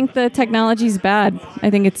 because I think the technology's bad. I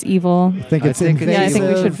think it's evil. I think it's I think it's- invasive. Yeah, I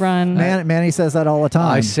think we should run. Manny says that all the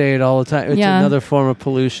time. I say it all the time. It's Yeah. another form of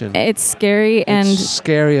pollution. It's scary and It's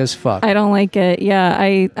scary as fuck. I don't like it. Yeah,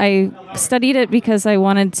 I studied it because I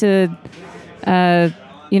wanted to,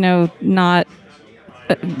 not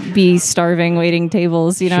be starving waiting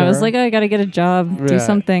tables. I was Sure. like, oh, I got to get a job, do Yeah,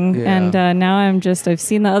 something. yeah. And now I've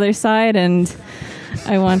seen the other side and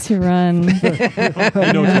I want to run. You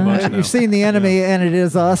know too much now. You've seen the enemy, and it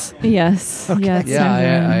is us. Yes. Yes. Yeah,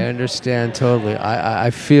 and, I understand totally. I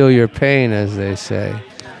feel your pain, as they say.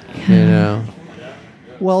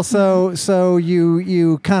 Well, so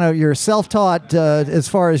you kind of you're self-taught as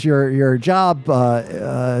far as your job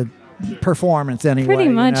performance anyway. Pretty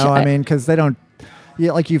much. I mean, because they don't.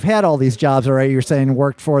 Yeah, like you've had all these jobs already. You're saying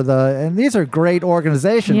worked for and these are great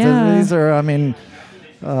organizations. Yeah. These are,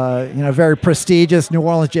 very prestigious. New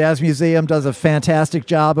Orleans Jazz Museum does a fantastic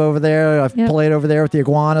job over there. I've Yep. played over there with the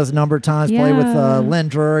Iguanas a number of times. Played with Yeah. Lynn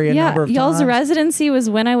Drury a number of y'all's times. residency was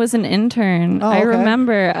when I was an intern. Oh, I okay.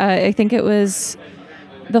 remember. I think it was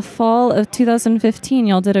the fall of 2015.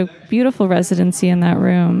 Y'all did a beautiful residency in that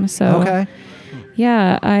room. So Okay.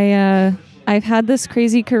 yeah, I've had this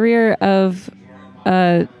crazy career of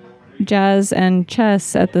jazz and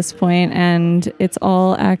chess at this point, and it's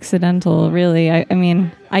all accidental, really. I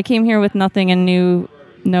mean, I came here with nothing and knew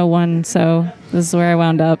no one, so this is where I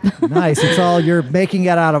wound up. Nice. It's all you're making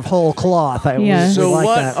it out of whole cloth. Yeah. We So like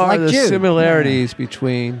what that. are Like the Jude. similarities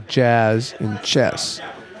between jazz and chess?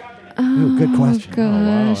 Ooh, good question.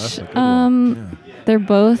 Gosh, that's a good one. they're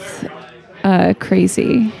both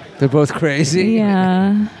crazy. They're both crazy?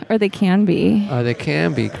 Yeah, or they can be. They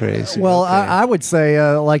can be crazy. Well, Okay. I would say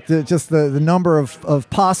like the number of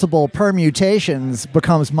possible permutations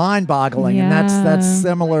becomes mind-boggling, and that's Yeah.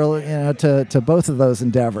 similar to both of those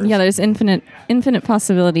endeavors. Yeah, there's infinite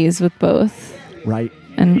possibilities with both, Right.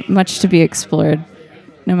 and much to be explored.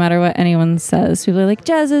 No matter what anyone says, people are like,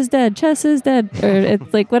 "Jazz is dead, chess is dead," or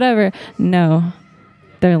it's like whatever. No,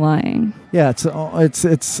 they're lying. Yeah.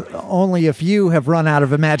 It's only if you have run out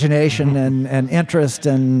of imagination and interest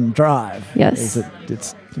and drive. Yes.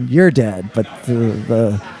 It's you're dead, but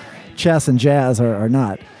the chess and jazz are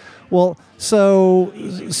not. Well, so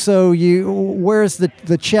where's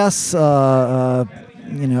the chess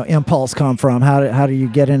impulse come from? How do you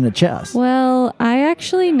get into chess? Well, I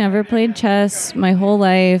actually never played chess my whole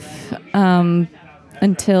life.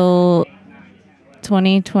 until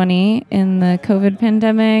 2020 in the COVID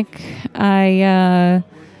pandemic. I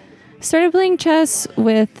started playing chess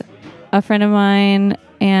with a friend of mine,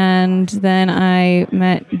 and then I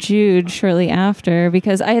met Jude shortly after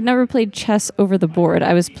because I had never played chess over the board.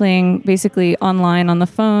 I was playing basically online on the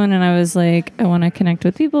phone, and I was like, I want to connect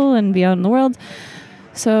with people and be out in the world.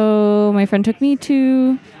 So my friend took me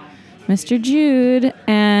to Mr. Jude,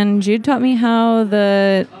 and Jude taught me how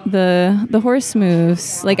the horse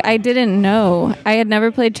moves. Like, I didn't know. I had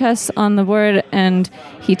never played chess on the board, and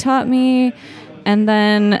he taught me. And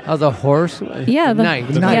then the horse? Yeah, the knight.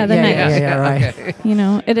 Yeah, the knight. Yeah, right. Okay. You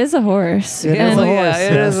know, it is a horse. It is a horse.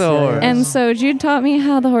 It is a horse. And so Jude taught me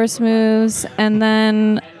how the horse moves, and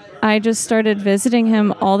then I just started visiting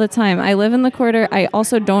him all the time. I live in the quarter. I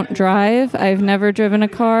also don't drive. I've never driven a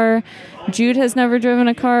car. Jude has never driven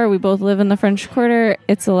a car. We both live in the French Quarter.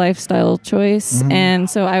 It's a lifestyle choice. And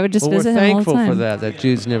so I would just visit him all the time. We're thankful for that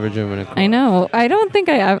Jude's never driven a car. I know. I don't think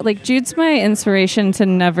I ever, like, Jude's my inspiration to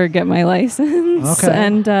never get my license. Okay.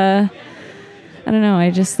 And I don't know.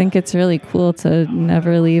 I just think it's really cool to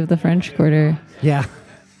never leave the French Quarter. Yeah.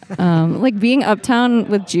 Like, being uptown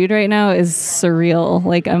with Jude right now is surreal.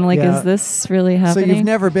 Like, I'm like, Yeah. is this really happening? So you've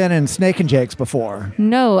never been in Snake and Jake's before?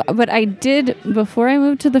 No, but I did, before I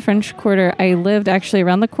moved to the French Quarter, I lived actually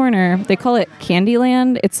around the corner. They call it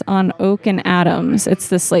Candyland. It's on Oak and Adams. It's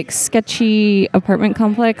this, like, sketchy apartment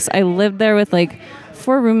complex. I lived there with, like,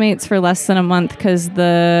 4 roommates for less than a month because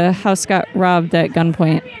the house got robbed at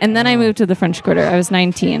gunpoint. And then I moved to the French Quarter. I was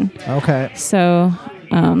 19. Okay. So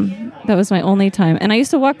that was my only time. And I used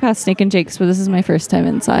to walk past Snake and Jake's, but this is my first time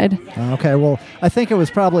inside. Okay, well, I think it was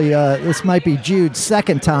probably, this might be Jude's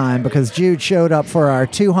second time because Jude showed up for our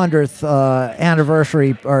 200th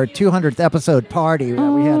anniversary or 200th episode party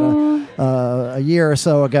that we had a year or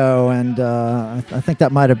so ago, and I think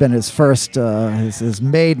that might have been his first, his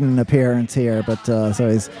maiden appearance here, but so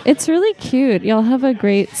he's... It's really cute. Y'all have a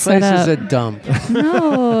great Place setup. is a dump.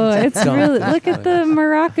 No, it's dump. really, look at the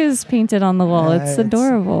maracas painted on the wall. It's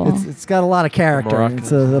adorable. It's got a lot of character.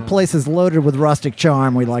 Moroccan. The place is loaded with rustic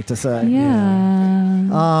charm, we like to say.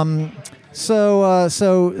 Yeah.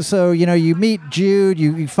 So you know, you meet Jude,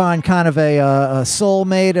 you find kind of a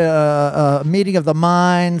soulmate, a meeting of the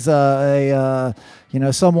minds, you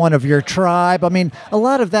know, someone of your tribe. I mean, a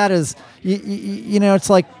lot of that is, you know, it's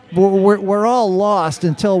like we're all lost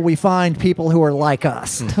until we find people who are like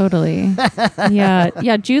us. Totally.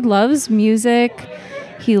 Yeah. Jude loves music.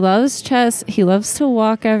 He loves chess. He loves to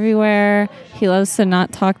walk everywhere. He loves to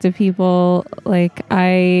not talk to people. Like,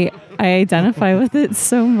 I identify with it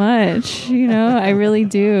so much. You know, I really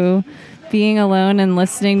do. Being alone and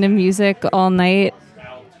listening to music all night.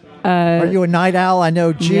 Are you a night owl? I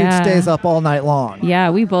know Jude stays up all night long.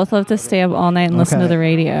 Yeah, we both love to stay up all night and listen to the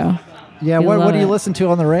radio. Yeah, We what love do you it. listen to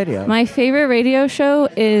on the radio? My favorite radio show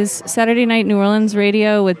is Saturday Night New Orleans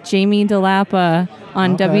Radio with Jamie DeLappa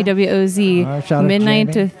on Okay. WWOZ, All right, shout out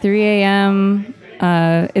midnight Jamie. to 3 a.m.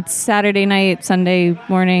 It's Saturday night, Sunday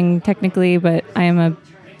morning technically, but I am a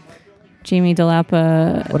Jamie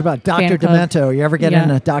DeLappa. What about Dr. fan club. Demento? You ever get Yeah.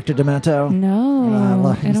 into Dr. Demento? No,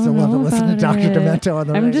 I used to love to listen to Dr. Demento on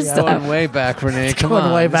the I'm radio. just, Going way back, Renee. Come going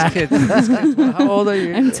on. way This back. kid- how old are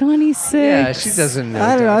you? I'm 26. Yeah, she doesn't know.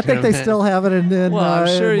 I don't know. I Dr. think they Demento. still have it in Well, I'm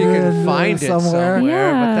sure you can find it somewhere,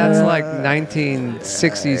 but that's Yeah. like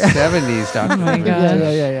 1960s, 70s, Dr. Oh my Demento. God.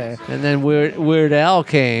 Yeah. And then Weird Al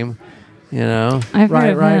came, you know. I've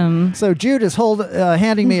heard of him. So Jude is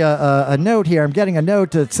handing me a note here. I'm getting a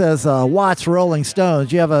note that says Watts Rolling Stones.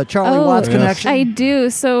 Do you have a Charlie Watts Yes. connection? I do.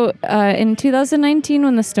 So in 2019,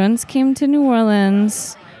 when the Stones came to New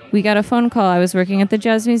Orleans, we got a phone call. I was working at the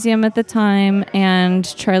Jazz Museum at the time, and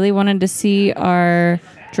Charlie wanted to see our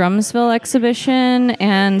Drumsville exhibition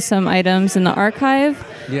and some items in the archive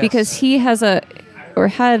Yes. because he has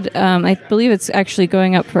I believe it's actually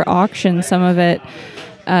going up for auction, some of it.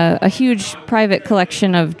 A huge private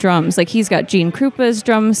collection of drums. Like, he's got Gene Krupa's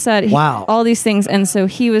drum set. Wow. All these things. And so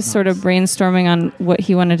he was sort of brainstorming on what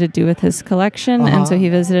he wanted to do with his collection. And so he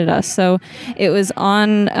visited us. So it was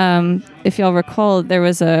on, if y'all recall, there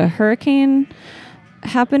was a hurricane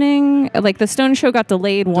happening. Like, the Stone Show got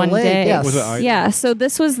delayed one day. Yes. Was it Yeah. So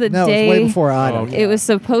this was the No, day it was way before Ida. it was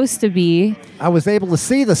supposed to be. I was able to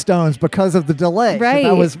see the Stones because of the delay. Right.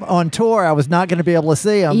 If I was on tour, I was not going to be able to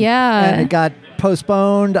see them. Yeah. And it got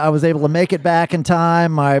postponed. I was able to make it back in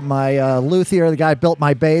time. My luthier, the guy who built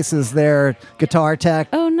my bass, is their guitar tech.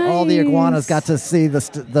 Oh, All the iguanas nice. got to see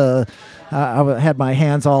the had my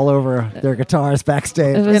hands all over their guitars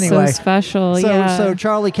backstage. It was Anyway, so special. so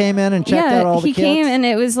Charlie came in and checked out all the he kits. came and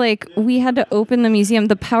it was like we had to open the museum.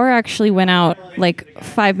 The power actually went out like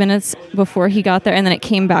 5 minutes before he got there, and then it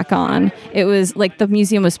came back on. It was like the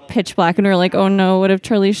museum was pitch black, and we were like, "Oh no, what if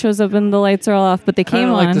Charlie shows up and the lights are all off?" But they came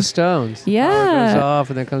Kind of on. like the Stones. Yeah. Power goes off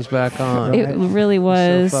and then comes back on. It really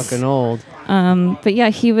was. So fucking old. But yeah,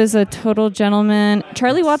 he was a total gentleman.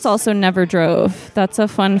 Charlie Watts also never drove. That's a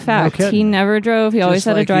fun fact. kidding. He never drove. He always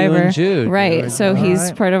had like a you and driver. Jude. Right. So he's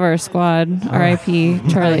right. part of our squad. R.I.P.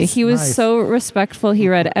 Charlie. Nice, He was nice. so respectful. He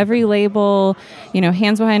read every label,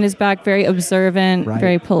 hands behind his back, very observant, Right.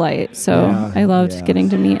 very polite. So Yeah, I loved yeah. getting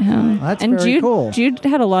to meet him. That's and very Jude, cool. Jude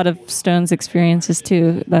had a lot of Stones experiences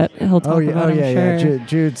too that he'll talk about. I'm sure.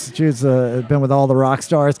 Jude's been with all the rock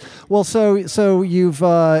stars. Well, so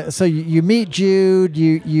you meet Jude.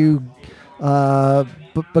 You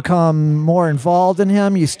become more involved in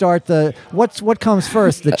him. You start what comes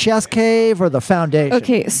first, the chess cave or the foundation?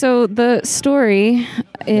 Okay, so the story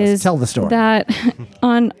is tell the story. that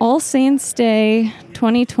on All Saints Day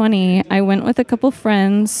 2020, I went with a couple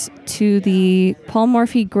friends to the Paul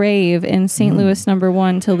Morphy grave in St. Louis number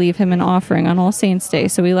 1 to leave him an offering on All Saints Day.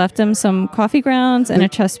 So we left him some coffee grounds and a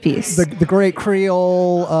chess piece. The great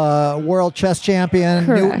Creole world chess champion,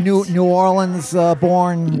 Correct. New Orleans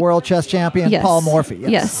born world chess champion, Yes. Paul Morphy.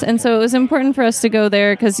 Yes. And so it was important for us to go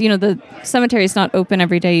there because, the cemetery is not open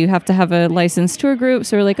every day. You have to have a licensed tour group.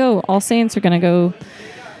 So we're like, oh, All Saints are going to go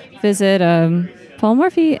visit Paul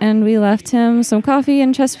Morphy. And we left him some coffee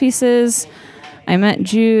and chess pieces. I met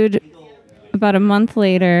Jude about a month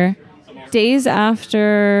later, days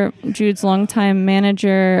after Jude's longtime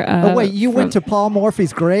manager. Wait, you went to Paul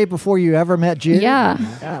Morphy's grave before you ever met Jude? Yeah.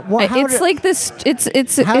 It's like this.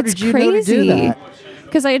 It's How did you know to do crazy. that?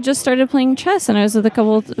 Because I had just started playing chess, and I was with a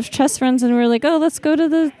couple of chess friends, and we were like, "Oh, let's go to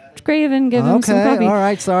the grave and give him some coffee." All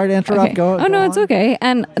right. Sorry to interrupt. Okay. Go. Oh no, it's okay.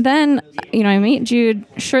 And then I meet Jude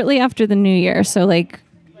shortly after the New Year, so like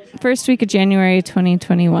first week of January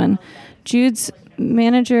 2021. Jude's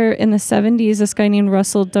manager in the 70s, this guy named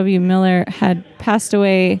Russell W. Miller, had passed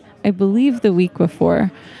away, I believe, the week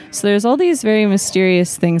before. So there's all these very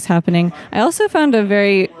mysterious things happening. I also found a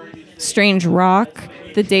very strange rock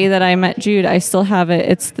the day that I met Jude. I still have it.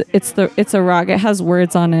 It's a rock. It has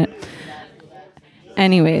words on it.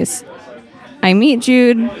 Anyways, I meet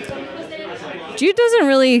Jude. Jude doesn't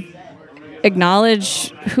really acknowledge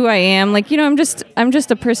who I am. Like, I'm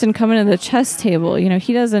just a person coming to the chess table.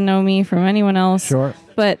 He doesn't know me from anyone else. Sure.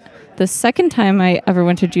 But the second time I ever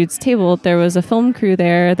went to Jude's table, there was a film crew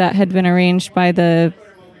there that had been arranged by the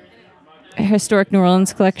Historic New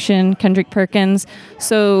Orleans Collection, Kendrick Perkins.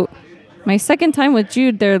 So my second time with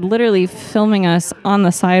Jude, they're literally filming us on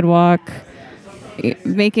the sidewalk,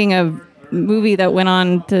 making a movie that went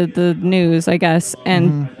on to the news, I guess.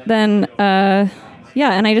 And then, and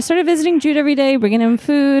I just started visiting Jude every day, bringing him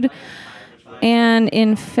food. And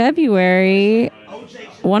in February,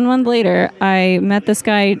 1 month later, I met this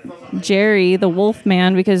guy, Jerry, the Wolf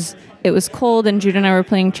Man, because it was cold and Jude and I were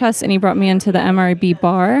playing chess, and he brought me into the MRB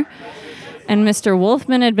bar. And Mr.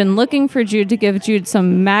 Wolfman had been looking for Jude to give Jude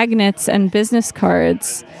some magnets and business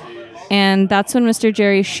cards. And that's when Mr.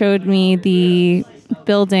 Jerry showed me the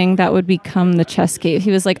building that would become the chess cave.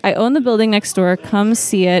 He was like, I own the building next door. Come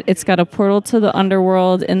see it. It's got a portal to the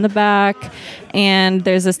underworld in the back. And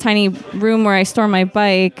there's this tiny room where I store my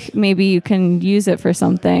bike. Maybe you can use it for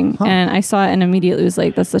something. Huh. And I saw it and immediately was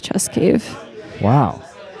like, that's the chess cave. Wow.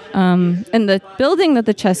 And the building that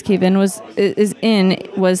the chess cave was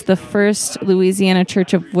the first Louisiana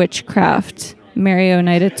Church of Witchcraft. Mary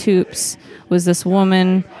Oneida Toops was this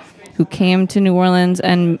woman who came to New Orleans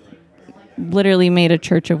and literally made a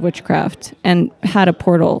church of witchcraft and had a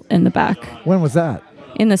portal in the back. When was that?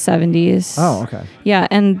 In the 70s. Oh, okay. Yeah,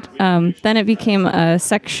 and then it became a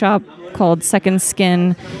sex shop called Second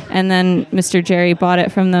Skin, and then Mr. Jerry bought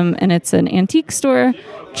it from them, and it's an antique store,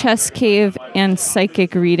 chess cave, and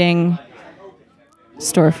psychic reading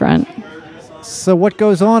storefront. So what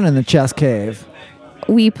goes on in the chess cave?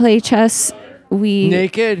 We play chess.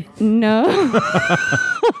 Naked? No.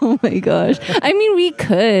 Oh my gosh. I mean, we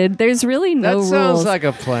could. There's really no rules. That sounds like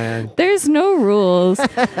a plan. There's no rules.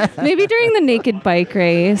 Maybe during the naked bike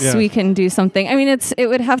race, we can do something. I mean, it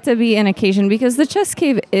would have to be an occasion because the chess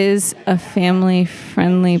cave is a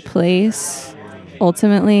family-friendly place.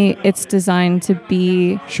 Ultimately, it's designed to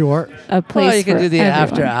be a place Well, you can for do the everyone.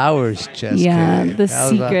 after-hours chess Yeah, cave. the How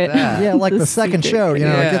about secret. that? Yeah, like the second secret. show, it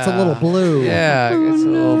gets a little blue. Yeah, it gets a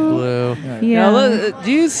little blue. Yeah. Now,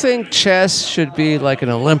 do you think chess should be like an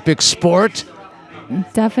Olympic sport?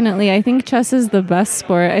 Definitely. I think chess is the best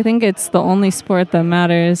sport. I think it's the only sport that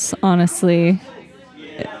matters, honestly.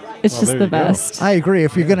 It's just the best. I agree.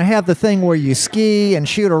 If you're going to have the thing where you ski and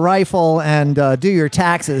shoot a rifle and do your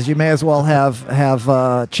taxes, you may as well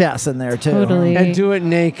have chess in there too. Totally. And do it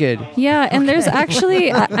naked. Yeah, and there's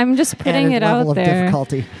actually, I'm just putting it level out of there.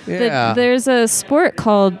 difficulty. Yeah. There's a sport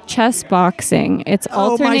called chess boxing. It's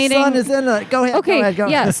alternating. Oh, my son is in it. Go ahead. Okay, go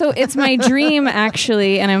yeah, ahead. so it's my dream,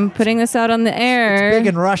 actually, and I'm putting this out on the air. It's big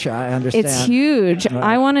in Russia, I understand. It's huge. Right.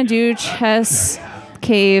 I want to do chess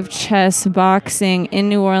boxing in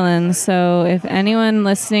New Orleans. So if anyone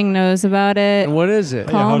listening knows about it, And what is it?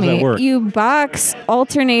 how call does me. that work? You box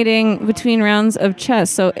alternating between rounds of chess.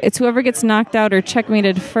 So it's whoever gets knocked out or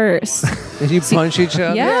checkmated first. Did you punch each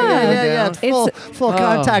other? Yeah. It's full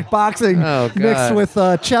contact boxing Oh, mixed God. with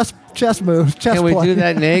chess moves. Chess Can we play. do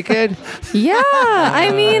that naked? Yeah.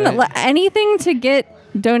 I mean, anything to get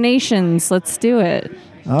donations. Let's do it.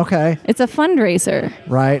 Okay. It's a fundraiser.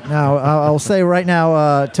 Right now, I'll say right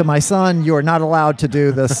now to my son, you are not allowed to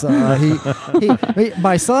do this.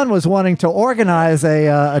 My son was wanting to organize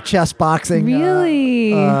a chess boxing.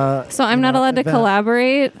 Really? So I'm not allowed to event.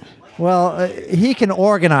 collaborate? Well, he can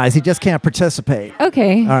organize. He just can't participate.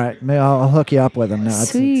 Okay. All right, maybe I'll hook you up with him. No,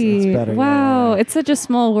 Sweet. it's better. Wow. Yeah. It's such a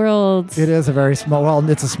small world. It is a very small. Well,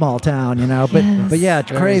 it's a small town, But Yes. but yeah, it's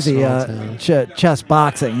Very crazy. small town. Chess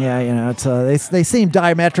boxing. Yeah, it's they seem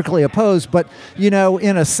diametrically opposed, but in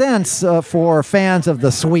a sense, for fans of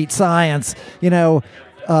the sweet science,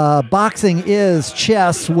 boxing is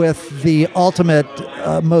chess with the ultimate,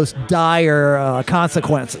 most dire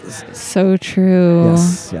consequences. So true.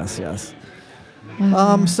 Yes.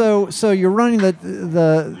 So you're running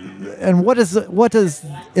the and what does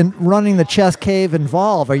in running the chess cave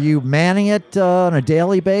involve? Are you manning it on a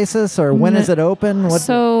daily basis, or when is it open?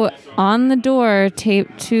 So on the door,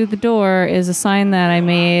 taped to the door, is a sign that I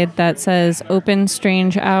made that says "Open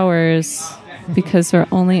Strange Hours," because we're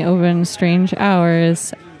only open strange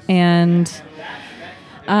hours, and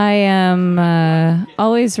I am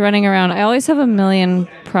always running around. I always have a million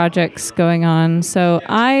projects going on. So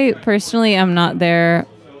I personally am not there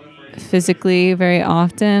physically very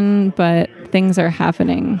often, but things are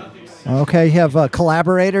happening. Okay, you have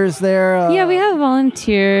collaborators there. Yeah, we have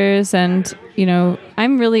volunteers, and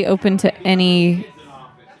I'm really open to anything.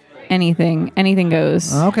 Anything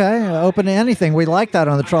goes. Okay, open to anything. We like that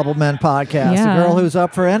on the Troubled Men podcast. Yeah. A girl who's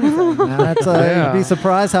up for anything. That's, Yeah. You'd be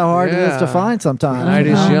surprised how hard it is to Yeah. find sometimes. Night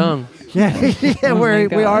is young. Yeah, Oh my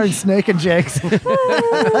we are in gosh. Snake and Jake's.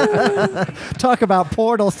 Talk about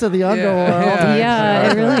portals to the underworld. yeah.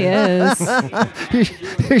 Yeah, it really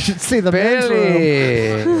is. You should see the men's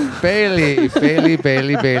room. Bailey.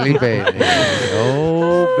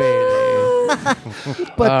 Oh, Bailey.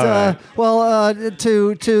 But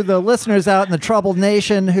to the listeners out in the troubled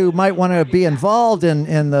nation who might want to be involved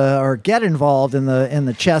or get involved in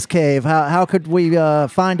the chess cave, how could we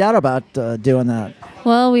find out about doing that?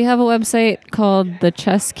 Well, we have a website called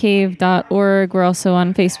thechesscave.org. We're also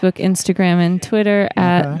on Facebook, Instagram, and Twitter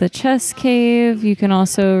at The Chess Cave. You can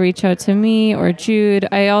also reach out to me or Jude.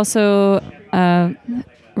 I also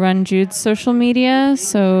run Jude's social media,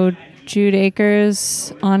 so Jude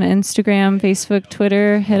Acers on Instagram, Facebook,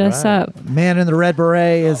 Twitter. Hit us up. Man in the Red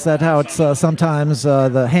Beret, is that how it's sometimes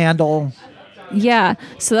the handle? Yeah,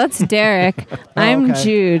 so that's Derek. I'm okay.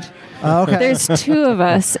 Jude. Okay. There's two of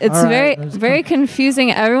us. It's All right. very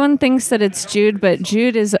confusing. Everyone thinks that it's Jude, but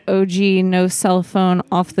Jude is OG, no cell phone,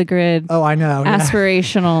 off the grid, Oh, I know. Yeah.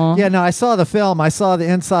 aspirational. Yeah, no, I saw the film. I saw the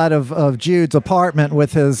inside of Jude's apartment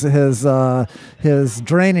with his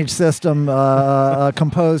drainage system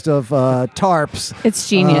composed of tarps. It's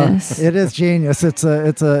genius. It is genius. It's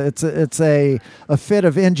a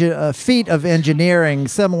feat of engineering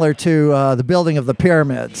similar to the building of the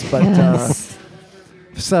pyramids. But Yes.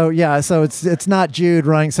 so it's not Jude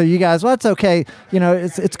running. So you guys, well, that's okay.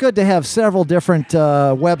 It's good to have several different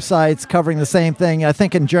websites covering the same thing. I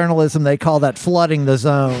think in journalism they call that flooding the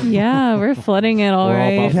zone. Yeah, we're flooding it all We're all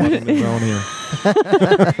right. about flooding the zone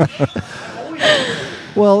here.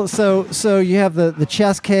 Well, so you have the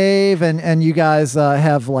chess cave, and you guys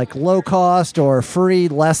have like low cost or free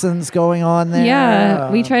lessons going on there.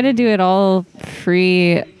 Yeah, we try to do it all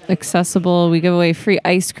free, accessible. We give away free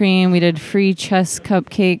ice cream. We did free chess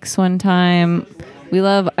cupcakes one time. We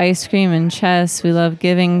love ice cream and chess. We love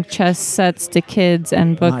giving chess sets to kids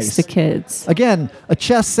and books Nice. to kids. Again, a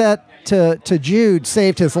chess set to Jude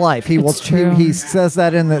saved his life. True. He says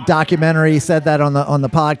that in the documentary. He said that on the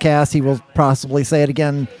podcast. He will possibly say it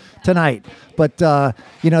again tonight. But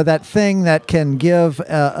that thing that can give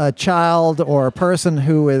a child or a person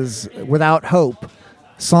who is without hope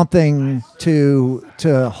something to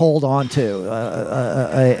hold on to,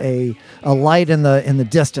 a light in the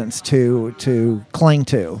distance to cling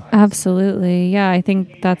to. Absolutely. Yeah, I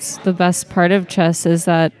think that's the best part of chess is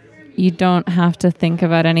that you don't have to think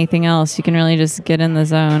about anything else. You can really just get in the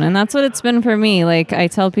zone. And that's what it's been for me. Like, I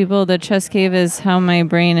tell people the chess cave is how my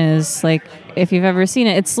brain is. Like, if you've ever seen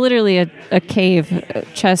it, it's literally a cave,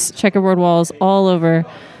 checkerboard walls all over.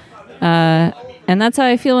 And that's how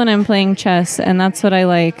I feel when I'm playing chess. And that's what I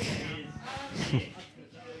like.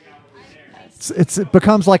 It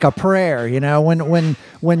becomes like a prayer, you know,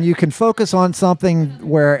 when you can focus on something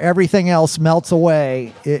where everything else melts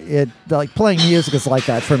away. It like playing music is like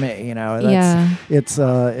that for me, you know. It's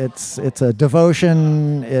a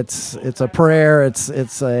devotion. It's a prayer.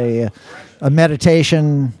 It's a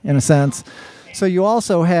meditation in a sense. So you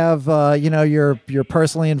also have, you're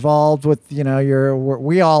personally involved with,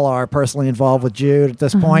 we all are personally involved with Jude at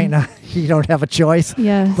this point. You don't have a choice.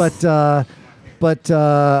 Yes. But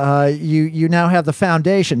you now have the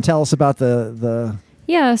foundation. Tell us about the.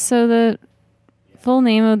 Yeah, so the full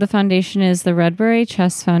name of the foundation is the Redbury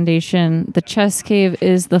Chess Foundation. The Chess Cave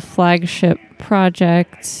is the flagship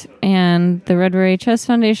project, and the Redbury Chess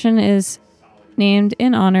Foundation is named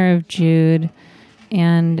in honor of Jude.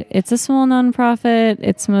 And it's a small nonprofit.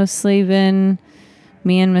 It's mostly been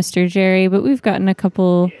me and Mr. Jerry, but we've gotten a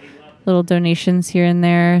couple little donations here and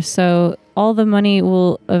there. So all the money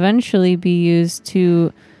will eventually be used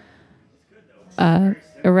to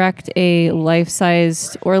erect a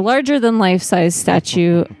life-sized or larger than life-size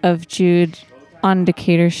statue of Jude on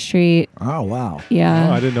Decatur Street. Oh, wow. Yeah.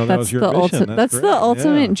 Oh, I didn't know that was your mission. That's the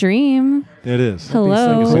ultimate dream. It is.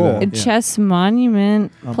 Hello. Cool. A chess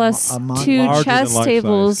monument plus two chess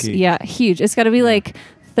tables. Size, yeah, huge. It's got to be like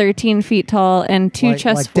 13 feet tall and two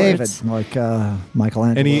chessboards. Like David,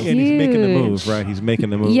 Michelangelo. And he's making the move, right? He's making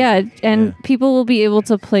the move. Yeah, and people will be able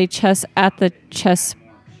to play chess at the chess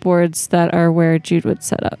boards that are where Jude would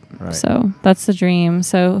set up. Right. So that's the dream.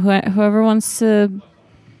 So whoever wants to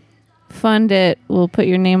fund it, we'll put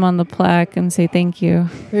your name on the plaque and say thank you.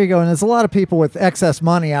 There you go. And there's a lot of people with excess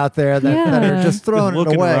money out there that are just throwing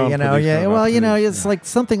it away. You know, Well, it's like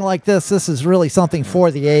something like this. This is really something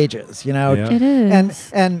for the ages. You know, It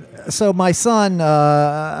is. And so my son,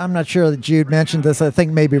 I'm not sure that Jude mentioned this. I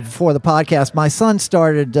think maybe before the podcast, my son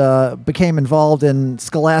became involved in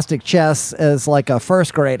scholastic chess as like a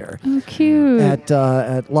first grader. Oh, cute.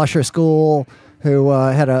 At Lusher School. Who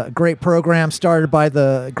had a great program started by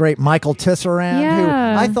the great Michael Tisserand, who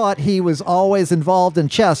I thought he was always involved in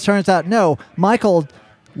chess. Turns out, no, Michael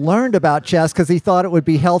learned about chess because he thought it would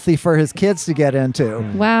be healthy for his kids to get into.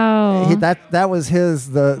 Wow. That was his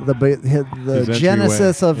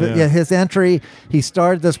genesis of his entry. He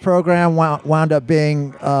started this program, wound up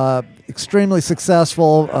being extremely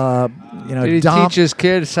successful. Did he teach his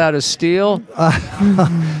kids how to steal?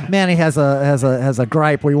 Manny has a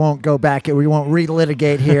gripe. We won't go back. We won't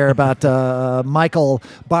relitigate here about Michael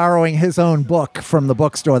borrowing his own book from the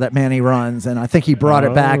bookstore that Manny runs, and I think he brought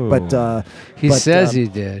it back. But he says he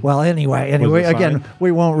did. Well, anyway, again,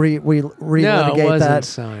 we won't relitigate no, it wasn't that.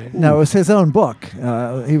 Signed. No, it was his own book.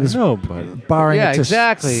 He was borrowing it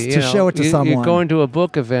to show it to someone. You're going to a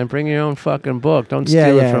book event. Bring your own fucking book. Don't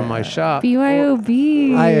steal it from my shop.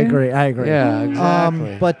 BYOB. I agree. Yeah,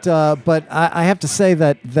 exactly. But I have to say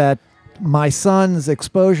that my son's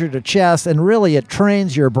exposure to chess, and really it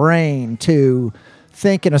trains your brain to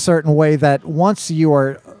think in a certain way that once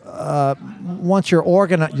your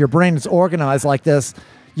brain is organized like this,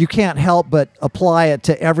 you can't help but apply it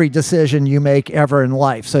to every decision you make ever in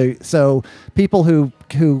life. So people who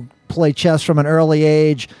play chess from an early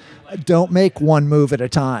age don't make one move at a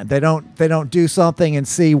time. They don't do something and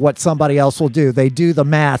see what somebody else will do. They do the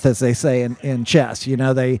math, as they say in chess. You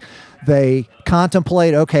know, they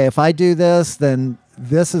contemplate, okay, if I do this, then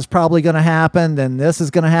this is probably going to happen, then this is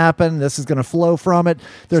going to happen, this is going to flow from it.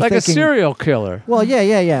 They're it's like thinking, a serial killer. Well, yeah,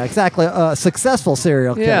 exactly. A successful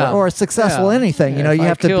serial killer or a successful anything. You know, you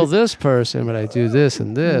have to kill this person, but I do this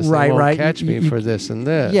and this. Right, they won't right. Catch me for this and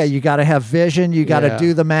this. Yeah, you got to have vision. You got to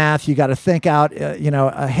do the math. You got to think out,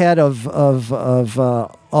 ahead of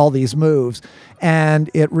all these moves. And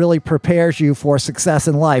it really prepares you for success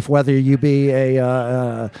in life, whether you be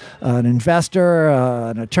an investor,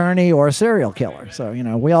 an attorney, or a serial killer. So,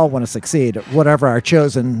 we all want to succeed at whatever our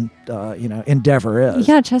chosen, endeavor is.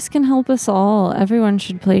 Yeah, chess can help us all. Everyone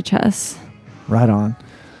should play chess. Right on.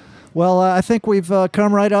 Well, I think we've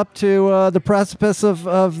come right up to the precipice of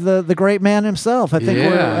the great man himself. I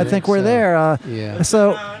think we're there.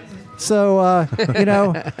 So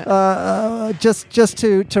just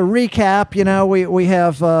to recap, we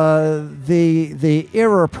have the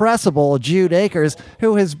irrepressible Jude Acers,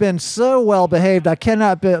 who has been so well behaved. I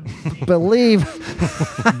cannot believe.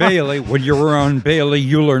 Baylee, when you're around Baylee,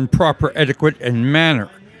 you learn proper etiquette and manner.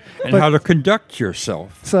 And how to conduct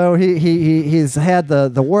yourself. So he's had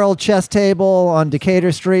the world chess table on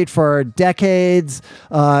Decatur Street for decades.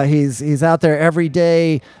 He's out there every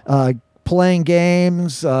day playing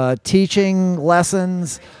games, teaching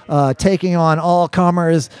lessons, taking on all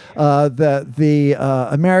comers. The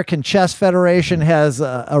American Chess Federation has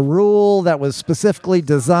a rule that was specifically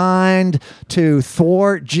designed to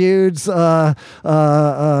thwart Jude's movement.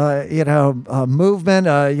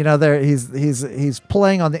 He's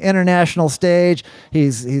playing on the international stage.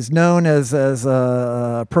 He's known as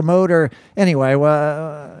a promoter. Anyway,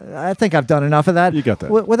 I think I've done enough of that. You got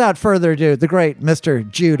that. Without further ado, the great Mr.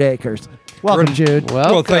 Jude Acers. Welcome, Jude.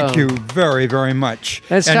 Well, thank you very, very much.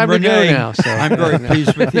 It's and time Renee, to go now. So. I'm very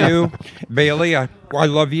pleased with you. Baylee, I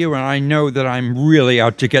love you, and I know that I'm really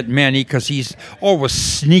out to get Manny because he's always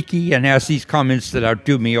sneaky and has these comments that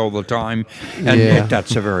outdo me all the time, and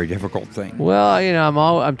that's a very difficult thing. Well,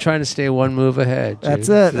 I'm trying to stay one move ahead. Jude. That's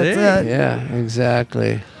it. That's it. Yeah,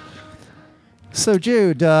 exactly. So,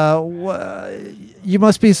 Jude, you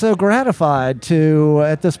must be so gratified to,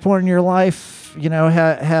 at this point in your life,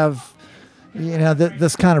 have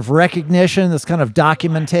this kind of recognition, this kind of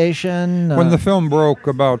documentation. When the film broke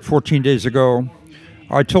about 14 days ago,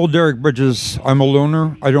 I told Derek Bridges, I'm a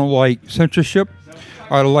loner. I don't like censorship.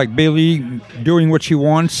 I like Baylee doing what she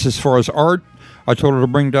wants as far as art. I told her to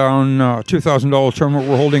bring down $2,000 tournament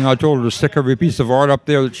we're holding. I told her to stick every piece of art up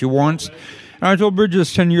there that she wants. And I told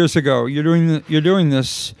Bridges 10 years ago, you're doing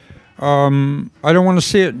this. I don't want to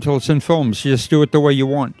see it until it's in films. You just do it the way you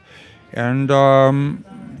want. And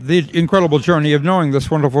the incredible journey of knowing this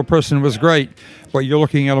wonderful person was great, but you're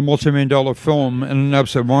looking at a multi-million-dollar film and an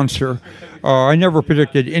absolute monster. I never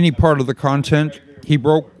predicted any part of the content. He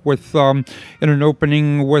broke with in an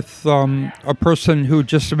opening with a person who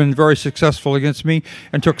just had been very successful against me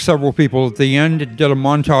and took several people at the end. It did a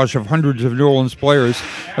montage of hundreds of New Orleans players,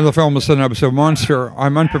 and the film was an absolute monster.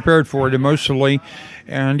 I'm unprepared for it emotionally,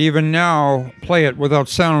 and even now play it without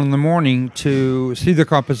sound in the morning to see the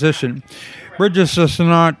composition. Bridges does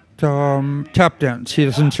not tap dance. He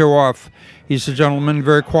doesn't show off. He's a gentleman,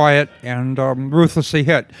 very quiet, and ruthlessly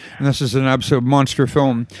hit. And this is an absolute monster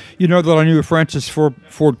film. You know that I knew Francis Ford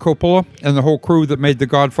Coppola and the whole crew that made The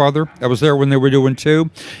Godfather. I was there when they were doing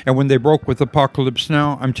 2, and when they broke with Apocalypse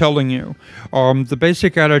Now. I'm telling you, the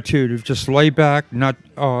basic attitude of just lay back,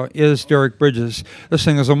 is Derek Bridges. This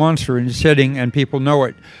thing is a monster, and he's hitting, and people know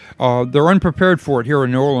it. They're unprepared for it here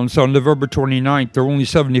in New Orleans. On November 29th, there are only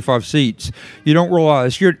 75 seats. You don't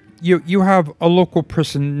realize you have a local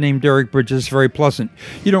person named Derek Bridges, very pleasant.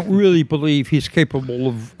 You don't really believe he's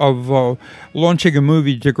capable of launching a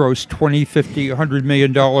movie to gross $20, $50, $100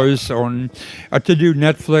 million to do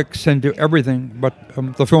Netflix and do everything. But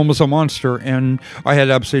the film is a monster, and I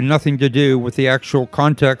had absolutely nothing to do with the actual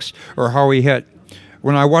context or how he hit.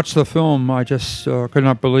 When I watched the film, I just could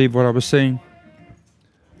not believe what I was seeing.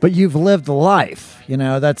 But you've lived the life,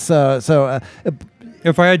 that's so.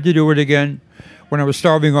 If I had to do it again, when I was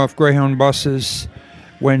starving off Greyhound buses,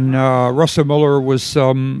 when Russell Miller was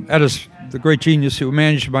the great genius who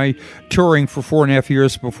managed my touring for 4.5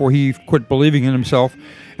 years before he quit believing in himself,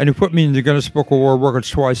 and who put me in the Guinness Book of World Records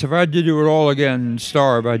twice. If I had to do it all again and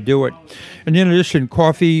starve, I'd do it. And in addition,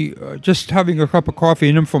 coffee, just having a cup of coffee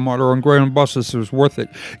in Infomotor on Greyhound buses was worth it.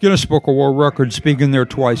 Guinness Book of World Records, being in there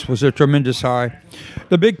twice, was a tremendous high.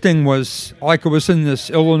 The big thing was, like I was in this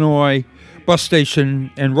Illinois bus station,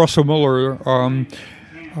 and Russell Miller,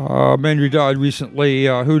 man who died recently,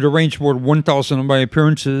 who'd arranged more than 1,000 of my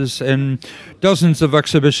appearances and dozens of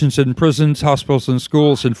exhibitions in prisons, hospitals, and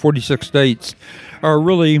schools in 46 states, are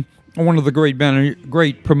really one of the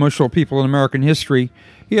great promotional people in American history.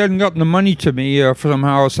 He hadn't gotten the money to me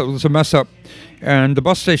somehow, so it was a mess up. And the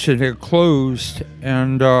bus station had closed,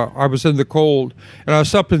 and I was in the cold. And I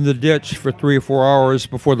was up in the ditch for 3 or 4 hours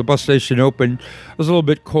before the bus station opened. It was a little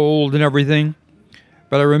bit cold and everything.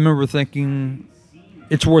 But I remember thinking,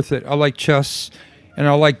 it's worth it. I like chess, and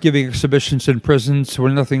I like giving exhibitions in prisons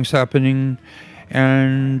when nothing's happening.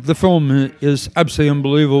 And the film is absolutely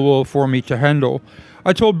unbelievable for me to handle.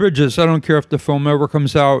 I told Bridges, I don't care if the film ever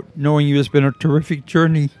comes out, knowing you has been a terrific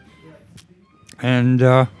journey. And,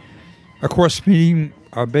 of course, meeting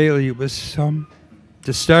Baylee was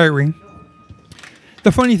just staggering.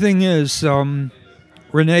 The funny thing is,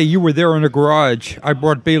 Renee, you were there in a garage. I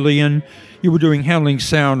brought Baylee in. You were doing handling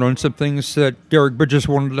sound on some things that Derek Bridges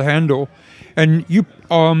wanted to handle. And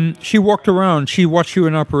she walked around. She watched you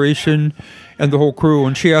in operation, and the whole crew.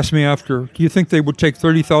 And she asked me after, "Do you think they would take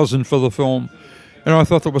 $30,000 for the film?" And I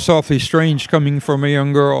thought that was awfully strange coming from a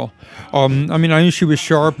young girl. I mean, I knew she was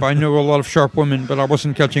sharp. I know a lot of sharp women, but I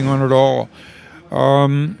wasn't catching on at all.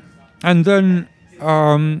 And then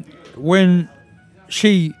when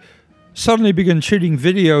she suddenly began shooting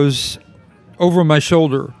videos over my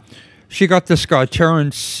shoulder, she got this guy,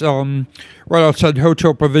 Terrence, right outside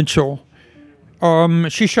Hotel Provincial.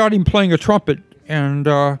 She shot him playing a trumpet and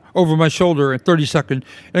over my shoulder at 30 seconds,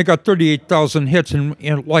 and it got 38,000 hits in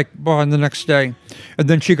like by the next day. And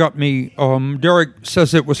then she got me. Derek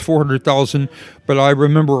says it was 400,000, but I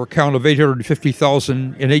remember a count of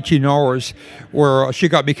 850,000 in 18 hours, where she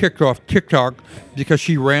got me kicked off TikTok because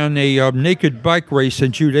she ran a naked bike race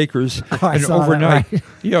in Jude Acres, and overnight, that, right?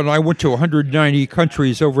 yeah, and I went to 190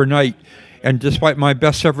 countries overnight. And despite my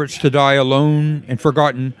best efforts to die alone and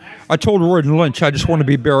forgotten, I told Royden Lynch I just want to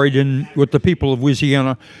be buried with the people of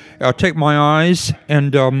Louisiana. Take my eyes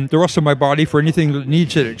and the rest of my body for anything that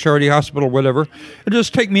needs it at Charity Hospital, whatever, and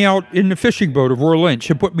just take me out in the fishing boat of Roy Lynch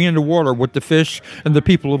and put me in the water with the fish and the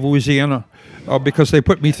people of Louisiana, because they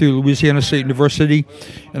put me through Louisiana State University,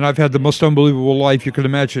 and I've had the most unbelievable life you can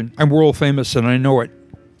imagine. I'm world famous, and I know it.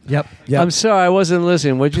 Yep. I'm sorry, I wasn't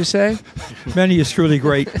listening. What'd you say? Manny is truly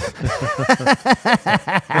great.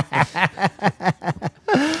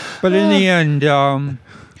 But in the end,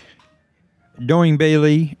 knowing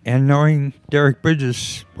Baylee and knowing Derek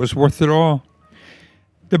Bridges was worth it all.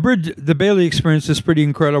 The Baylee experience is pretty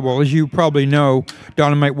incredible. As you probably know,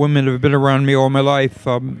 Dynamite women have been around me all my life.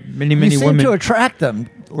 Many you seem women to attract them.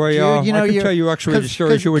 Well, yeah, You know, I can tell you actually the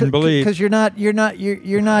stories you wouldn't believe. Because you're not. You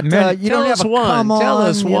don't have a come on. Tell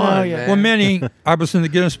us one. You know, Man. Well, Manny, I was in the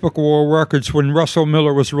Guinness Book of World Records when Russell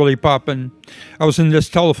Miller was really popping. I was in this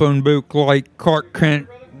telephone booth like Clark Kent,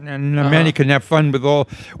 and Manny can have fun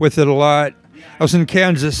with it a lot. I was in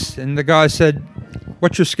Kansas, and the guy said,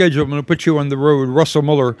 "What's your schedule? I'm going to put you on the road." Russell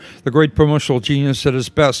Miller, the great promotional genius at his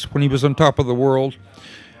best when he was on top of the world.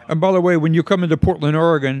 And by the way, when you come into Portland,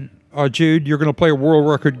 Oregon, Jude, you're going to play a world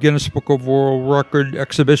record Guinness Book of World Record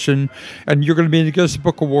exhibition, and you're going to be in the Guinness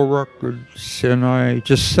Book of World Records. And I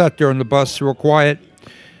just sat there on the bus real quiet,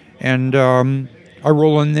 and I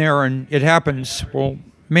roll in there, and it happens. Well,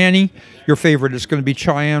 Manny, your favorite is going to be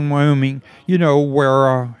Cheyenne, Wyoming. You know,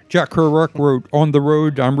 where Jack Kerouac wrote On the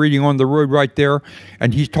Road. I'm reading On the Road right there,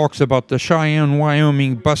 and he talks about the Cheyenne,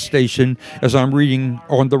 Wyoming bus station as I'm reading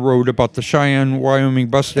On the Road about the Cheyenne, Wyoming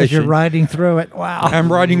bus station. As you're riding through it. Wow. I'm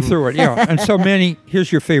riding through it, yeah. And so, Manny,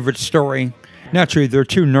 here's your favorite story. Naturally, there are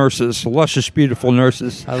two nurses, luscious, beautiful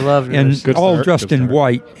nurses. I love nurses. And all dressed in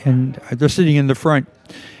white, and they're sitting in the front.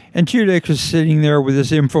 And Jude was sitting there with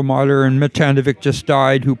his Infomoder, and Metanovic just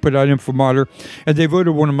died, who put out Infomoder. And they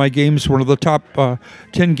voted one of my games one of the top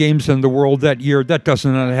 10 games in the world that year. That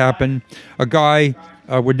doesn't happen. A guy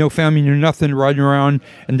with no family, no nothing, riding around,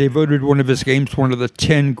 and they voted one of his games one of the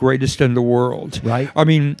 10 greatest in the world. Right. I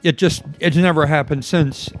mean, it's never happened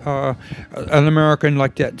since, an American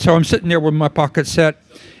like that. So I'm sitting there with my pocket set,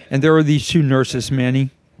 and there are these two nurses, Manny,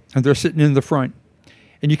 and they're sitting in the front.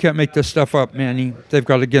 And you can't make this stuff up, Manny. They've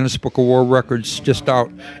got a Guinness Book of World Records just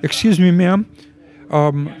out. Excuse me, ma'am.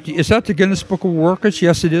 Is that the Guinness Book of World Records?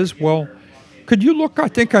 Yes, it is. Well, could you look? I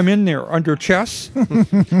think I'm in there under chess.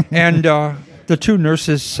 And the two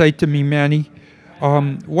nurses say to me, Manny,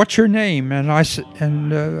 what's your name?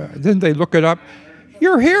 And then they look it up.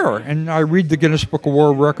 You're here. And I read the Guinness Book of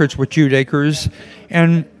World Records with Jude Acres.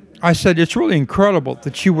 And I said, it's really incredible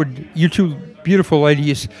that you two beautiful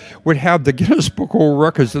ladies would have the Guinness Book of World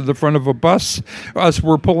Records in the front of a bus as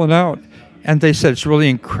we're pulling out. And they said, it's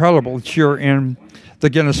really incredible that you're in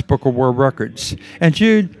the Guinness Book of World Records. And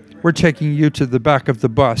Jude, we're taking you to the back of the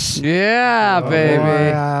bus. Yeah, baby.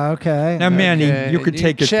 Okay. Now, Manny, you could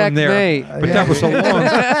take it from there. Checkmate. But that was a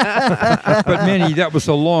long. But Manny, that was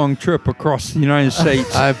a long trip across the United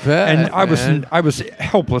States. I bet. And I was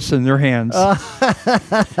helpless in their hands.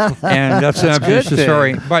 And that's an good absolute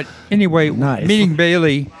story. thing. But anyway, Nice. meeting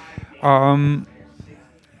Baylee,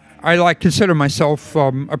 I consider myself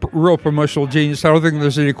a real promotional genius. I don't think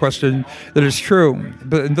there's any question that it's true.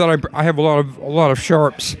 But that I have a lot of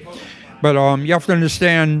sharps. But you have to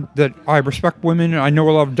understand that I respect women. I know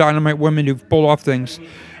a lot of dynamite women who've pulled off things.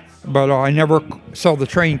 But I never saw the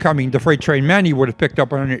train coming. The freight train. Manny would have picked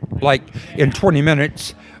up on it like in 20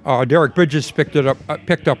 minutes. Derek Bridges picked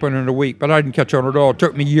up on it in a week. But I didn't catch on at all. It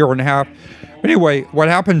took me a year and a half. But anyway, what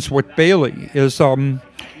happens with Baylee is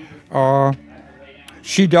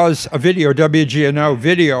she does a video, WGNO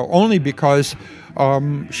video, only because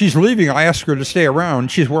She's leaving. I asked her to stay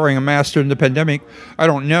around. She's wearing a mask during the pandemic. I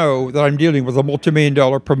don't know that I'm dealing with a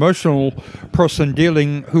multi-million-dollar promotional person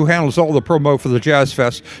who handles all the promo for the Jazz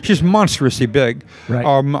Fest. She's monstrously big. Right.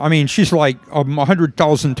 I mean, she's like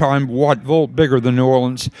 100,000 times watt-volt bigger than New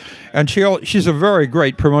Orleans. And she's a very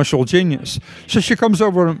great promotional genius. So she comes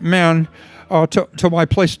over, man, to my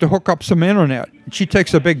place to hook up some internet. She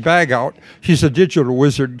takes a big bag out. She's a digital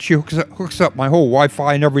wizard. She hooks up my whole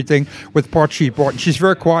Wi-Fi and everything with parts she bought. And she's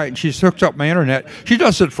very quiet. She's hooked up my internet. She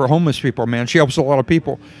does it for homeless people, man. She helps a lot of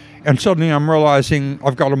people. And suddenly I'm realizing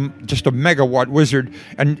I've got just a megawatt wizard,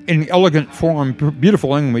 and in elegant form,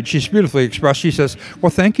 beautiful language. She's beautifully expressed. She says,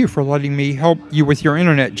 well, thank you for letting me help you with your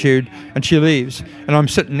internet, Jude. And she leaves. And I'm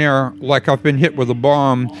sitting there like I've been hit with a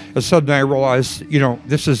bomb. And suddenly I realize,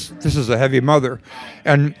 this is a heavy mother.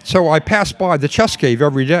 And so I pass by the chess cave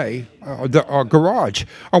every day, the garage.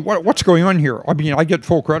 What's going on here? I mean, I get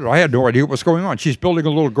full credit. I had no idea what's going on. She's building a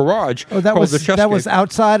little garage called the chess cave. Was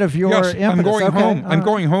outside of your Yes, impetus. I'm going home. I'm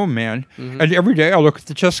going home, man. Mm-hmm. And every day I look at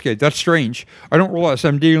the chess cave. That's strange. I don't realize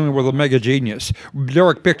I'm dealing with a mega genius.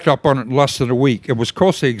 Derek picked up on it in less than a week and was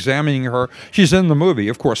closely examining her. She's in the movie,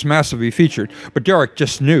 of course, massively featured. But Derek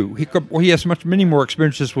just knew. He has many more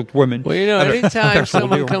experiences with women. Well, anytime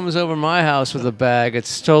someone comes over my house with a bag,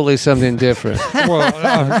 it's totally something different.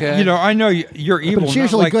 Well, okay. I know you're evil. But it's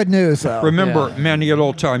usually good news, though. Remember, Manny, at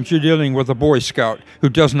all times, you're dealing with a Boy Scout who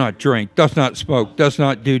does not drink, does not smoke, does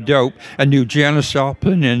not do dope, and knew Janis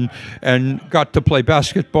Joplin and got to play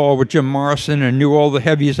basketball with Jim Morrison and knew all the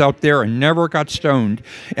heavies out there and never got stoned.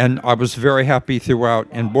 And I was very happy throughout.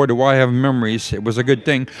 And boy, do I have memories. It was a good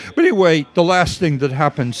thing. But anyway, the last thing that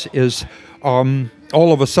happens is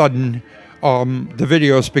all of a sudden the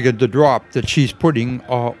videos begin to drop that she's putting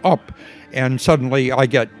up. And suddenly I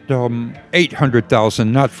get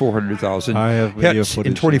 800,000, not 400,000 I have video hits in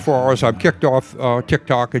footage. 24 hours. I'm kicked off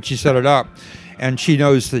TikTok, and she set it up. And she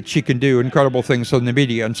knows that she can do incredible things on the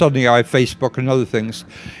media. And suddenly I have Facebook and other things.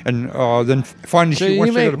 And then finally So she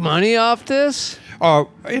wants you to make go to money off this?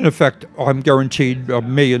 In effect, I'm guaranteed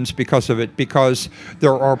millions because of it, because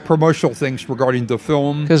there are promotional things regarding the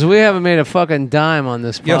film. Because we haven't made a fucking dime on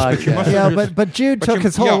this podcast. Yes, but you must Yeah, but Jude took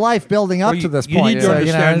his whole life building up to this you point. need to so,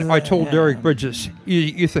 understand. I told Derek Bridges.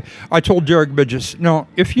 I told Derek Bridges. No,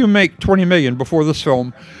 if you make $20 million before this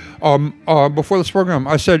film, before this program,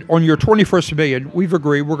 I said on your 21st million, we've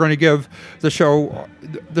agreed we're going to give the show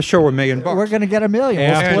 $1 million. we're going to get $1 million.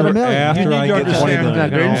 We'll After- split $1 million. after You need I to get understand.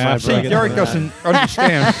 20 million. After I See, get Derek 20 doesn't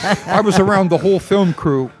understand. I was around the whole film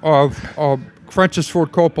crew of Francis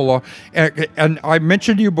Ford Coppola, and I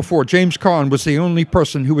mentioned to you before, James Caan was the only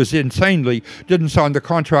person who was didn't sign the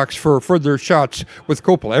contracts for further shots with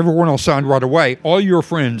Coppola. Everyone else signed right away. All of your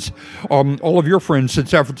friends in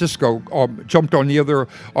San Francisco jumped on the other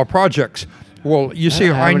projects. Well, you see,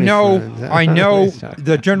 don't have I any know friends.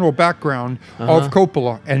 the general background of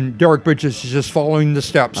Coppola, and Derek Bridges is just following the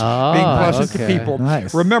steps, being pleasant to people.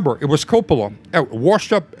 Nice. Remember, it was Coppola,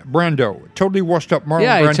 washed up Brando, totally washed up Marlon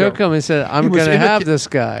Yeah, Brando. he took him and said, I'm He was going to in the have ki- this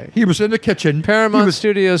guy. He was in the kitchen. Paramount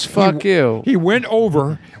Studios, fuck you. He went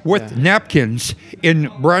over with napkins in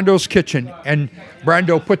Brando's kitchen, and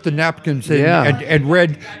Brando put the napkins in and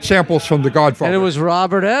read samples from The Godfather. And it was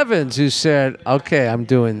Robert Evans who said, okay, I'm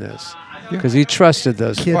doing this. Because he trusted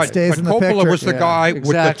those Kid Right, stays but in the Coppola picture. was the guy with the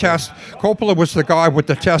exactly. test. Coppola was the guy with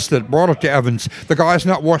the test that brought it to Evans. The guy's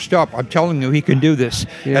not washed up. I'm telling you, he can do this.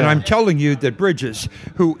 Yeah. And I'm telling you that Bridges,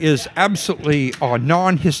 who is absolutely a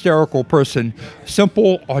non-hysterical person,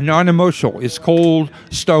 simple, non-emotional, is cold,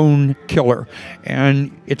 stone killer.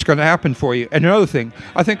 And it's going to happen for you. And another thing,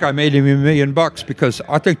 I think I made him $1 million because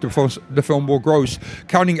I think the film will gross,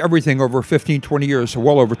 counting everything over 15, 20 years,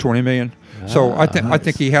 well over 20 million. So I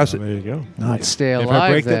think he has it. There you go. Nice. Stay If alive I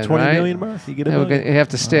break then, that 20 right? million mark, you get a Yeah, million. you have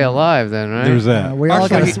to stay alive then, right? There's that. We all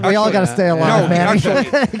got Actually- to stay alive, No, man. actually,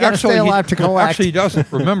 you got to stay alive to collect. Actually, he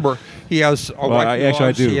doesn't. Remember, he has a wife. I and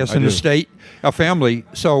dogs, do. He has I an do. estate, a family.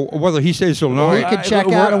 So whether he stays or not. we could check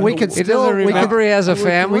out, and we could He still. doesn't we could, remember he has a we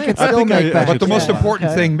family? could I still think make I back. But the most Yeah.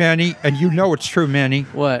 important thing, Manny, and you know it's true, Manny,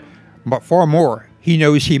 What? but far more, he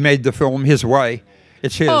knows he made the film his way.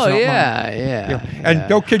 It's his. Oh, not mine. yeah. And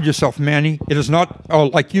don't kid yourself, Manny. It is not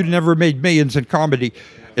like you never made millions in comedy.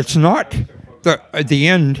 It's not the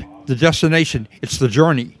end, the destination. It's the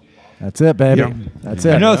journey. That's it, baby. Yeah. That's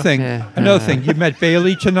it. Another thing. Yeah. Another thing. You met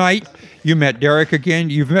Baylee tonight. You met Derek again.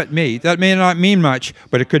 You've met me. That may not mean much,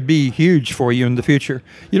 but it could be huge for you in the future.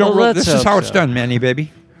 You don't. Well, let's this is hope how it's so. done, Manny,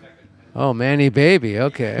 baby. Oh, Manny Baby.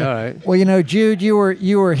 Okay, all right. Well, Jude, you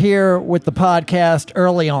were here with the podcast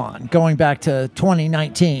early on, going back to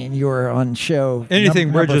 2019. You were on show Anything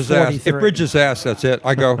number Bridges asked. 43. If Bridges asked, that's it.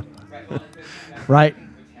 I go. Right.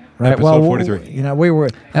 Right. Episode well, 43. You know, we were.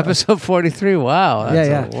 Episode 43. Wow. That's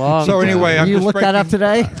Yeah. a long So time. anyway, I'm You just looked that up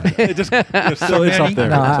today? It just so it's up there.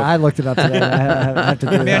 No, It's up I looked it up today. I have to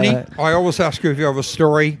do Manny, that. I always ask you if you have a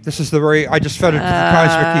story. This is the very. I just fed it to the I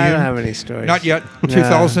Kaiser don't have any stories. Not yet. No.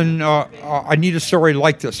 2000. I need a story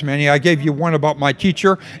like this, Manny. I gave you one about my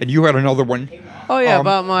teacher, and you had another one. Oh yeah,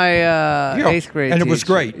 about my Yeah, 8th grade. and it was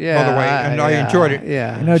teacher. great, Yeah, by the way, and I enjoyed it.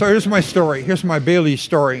 Yeah. You know, So here's my story. Here's my Baylee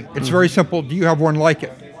story. It's very simple. Do you have one like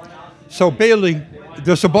it? So Baylee,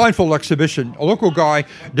 there's a blindfold exhibition. A local guy,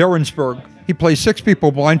 Derensburg, he plays 6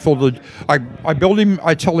 people blindfolded. I build him.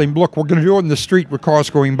 I tell him, look, we're going to do it in the street with cars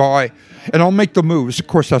going by, and I'll make the moves. Of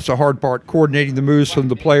course, that's the hard part, coordinating the moves from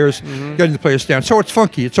the players, getting the players down. So it's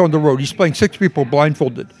funky. It's on the road. He's playing 6 people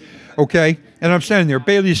blindfolded. Okay, and I'm standing there.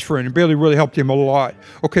 Bailey's friend, and Bailey really helped him a lot.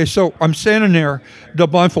 Okay, so I'm standing there, the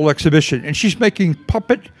blindfold exhibition, and she's making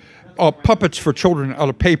puppets for children out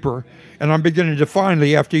of paper. And I'm beginning to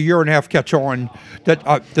finally, after a year and a half, catch on that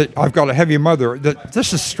I've got a heavy mother. That this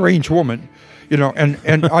is a strange woman, you know, and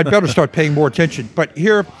I'd better start paying more attention. But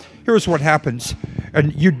here's what happens,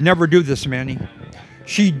 and you'd never do this, Manny.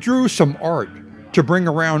 She drew some art to bring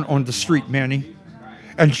around on the street, Manny,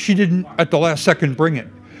 and she didn't at the last second bring it.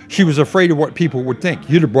 She was afraid of what people would think.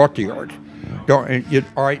 You'd have brought the art.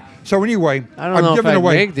 All right. So anyway, I don't know if I'd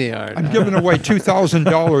make the art. I'm giving away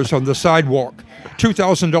 $2,000 on the sidewalk.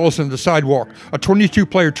 $2,000 on the sidewalk. A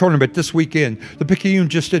 22-player tournament this weekend. The Picayune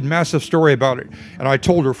just did a massive story about it. And I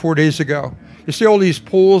told her 4 days ago, you see all these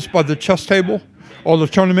pools by the chess table? All the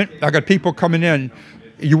tournament? I got people coming in.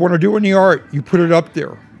 You want to do any art, you put it up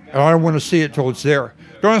there. And I don't want to see it till it's there.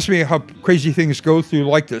 Don't ask me how crazy things go through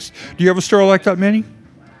like this. Do you have a story like that, Manny?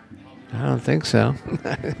 I don't think so.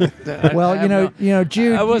 Well, you know,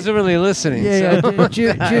 Jude. I wasn't really listening. Yeah, so.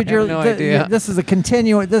 Jude, I have you're, no idea. this is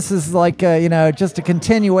This is like just a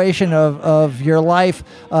continuation of your life.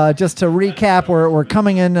 Just to recap, we're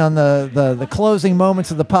coming in on the closing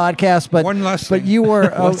moments of the podcast. But One last But thing. you were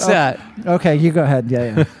What's that? Okay, you go ahead.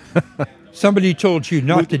 Yeah. Somebody told you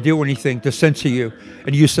not to do anything to censor you,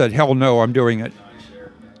 and you said, hell no, I'm doing it.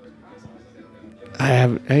 I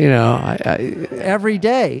have, I Every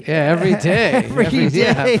day. yeah, every day. Every day.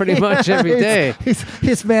 Yeah, pretty much every day.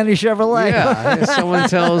 He's Manny Chevrolet. Yeah, if someone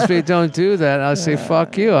tells me don't do that, I'll say,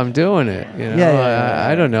 fuck you, I'm doing it. You know? Yeah.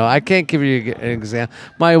 I don't know. I can't give you an example.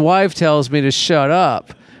 My wife tells me to shut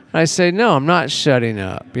up. And I say, no, I'm not shutting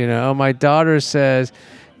up. You know, my daughter says,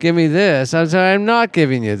 give me this. I say, I'm not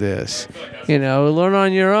giving you this. You know, learn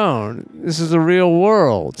on your own. This is the real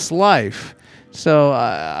world. It's life. So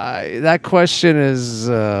that question is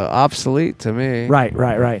obsolete to me.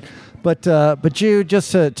 Right. But Jude,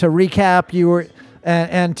 just to recap, you were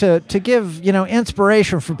and to give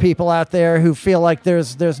inspiration for people out there who feel like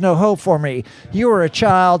there's no hope for me. You were a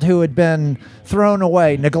child who had been thrown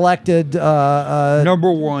away, neglected, Number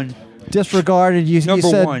one. disregarded. You Number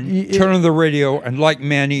said, one, turn on the radio and like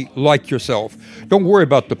Manny, like yourself. Don't worry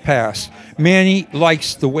about the past. Manny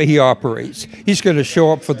likes the way he operates. He's going to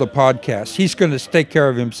show up for the podcast. He's going to take care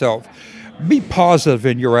of himself. Be positive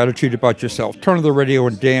in your attitude about yourself. Turn on the radio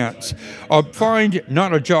and dance. Find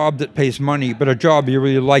not a job that pays money, but a job you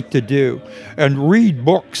really like to do. And read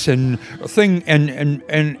books and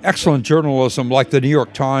excellent journalism like the New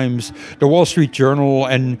York Times, the Wall Street Journal,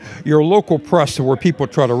 and your local press where people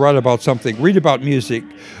try to write about something. Read about music.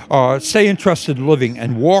 Stay interested in living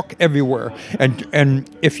and walk everywhere. And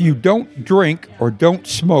if you don't drink or don't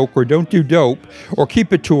smoke or don't do dope or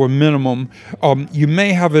keep it to a minimum, you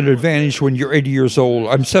may have an advantage when you're 80 years old.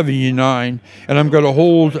 I'm 79, and I'm going to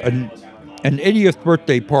hold an 80th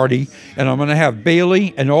birthday party, and I'm going to have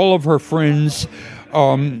Baylee and all of her friends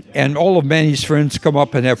and all of Manny's friends come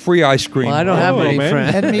up and have free ice cream. Well, I don't have any man.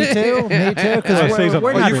 friends. and me too, because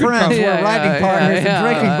we're not you can friends. come. We're riding partners and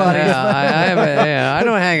drinking buddies. I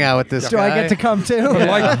don't hang out with this Do guy. I get to come too? But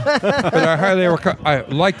I highly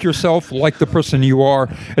recommend, like yourself, like the person you are,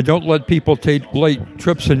 and don't let people take late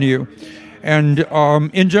trips in you. And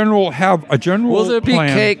in general, have a general Will there be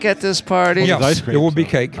plan. cake at this party? Yes, Ice cream, there will be so.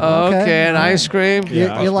 cake. Okay, and ice cream?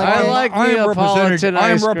 Yeah. You like I cake? like I am Neapolitan represented. I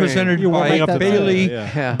ice am cream. represented You won't by make up the Baylee,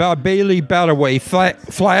 yeah. Yeah. Baylee Badawy,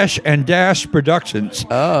 Flash and Dash Productions.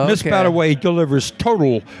 Oh, Miss okay. Badawy delivers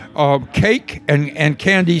total cake and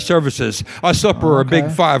candy services. I slept for a big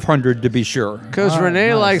 500 to be sure. Because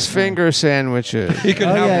Renee likes finger sandwiches. You can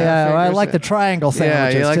Oh have yeah. I fingers. like the triangle Yeah,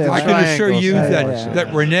 sandwiches you like too. the I can assure triangles. you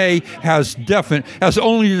that Renee has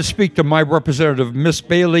only to speak to my representative, Miss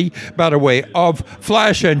Baylee Badawy of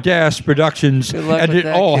Flash and Dash Productions, Good luck and with it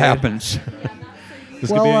that, all kid. happens. This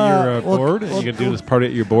could be at your board. You can do this part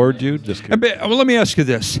at your board, Jude. Just Well, let me ask you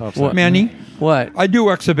this, What? Manny. What? I do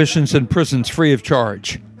exhibitions in prisons free of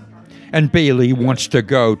charge. And Baylee wants to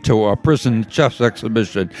go to a prison chess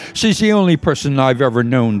exhibition. She's the only person I've ever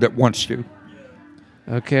known that wants to.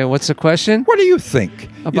 Okay, what's the question? What do you think?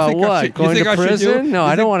 About what? Going to prison? No,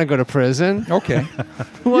 I don't want to go to prison. Okay.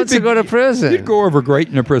 Who wants to go to prison? You'd go over great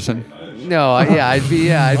in a prison. No, I'd be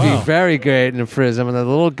very great in a prison. I'm the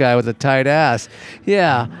little guy with a tight ass.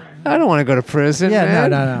 Yeah, I don't want to go to prison. Yeah,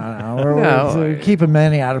 man. no. We're keeping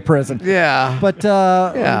Manny out of prison. Yeah. But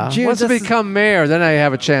Jude, once I become mayor, then I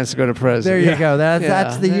have a chance to go to prison. there you go.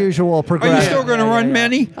 That's the usual Are progression. you still going to run,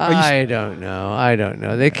 Manny? I don't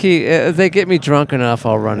know. They keep if they get me drunk enough,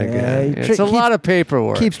 I'll run again. he It's a lot of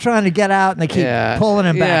paperwork. Keeps trying to get out, and they keep pulling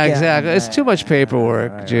him back. Yeah, in. exactly. It's too much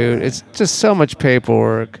paperwork, Jude. It's just so much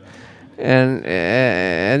paperwork, and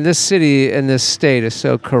this city and this state is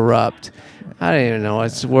so corrupt. I don't even know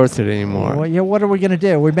it's worth it anymore. Well, yeah, what are we going to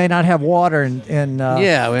do? We may not have water in we don't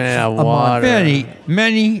have month. water.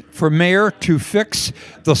 Manny for mayor to fix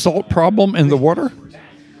the salt problem in the water?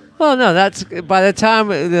 Well, no, that's by the time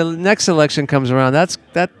the next election comes around, that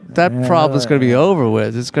problem's going to be over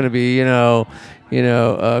with. It's going to be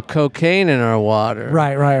cocaine in our water,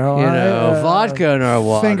 Right. vodka in our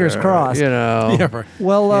water. Fingers crossed.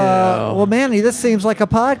 Well, Manny, this seems like a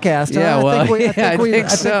podcast. Yeah, huh? well, I think we I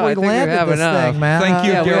think landed we have this thing, man. Thank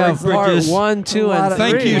you, Yeah, we Derek have part Bridges. 1, 2, and 3.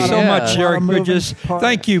 Thank you so Yeah. much, Derek moving Bridges. parts.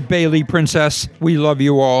 Thank you, Baylee Princess. We love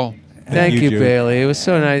you all. Thank you, Jude. Baylee. It was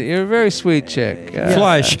so nice. You're a very sweet chick.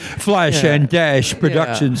 Flash and Dash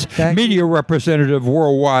Productions, Thank you. media representative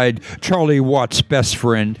worldwide, Charlie Watt's best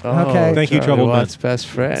friend. Okay. Thank you, Charlie Trouble Man. Watt's best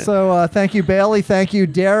friend. So thank you, Bailey. Thank you,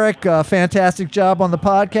 Derek. Fantastic job on the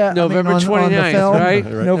podcast. November on the 29th, film. right?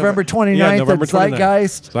 November 29th Yeah, November at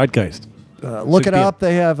Zeitgeist. Zeitgeist. Look 6 it p.m. up.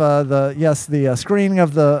 They have the screening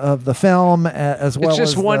of the film as well it's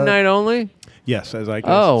just as one night only? Yes, as I guess.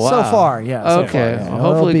 Oh, wow. So far, yeah. so Okay. far, yeah. Well,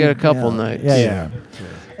 hopefully It'll get a couple nights. Yeah.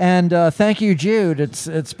 And thank you, Jude.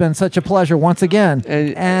 It's been such a pleasure once again.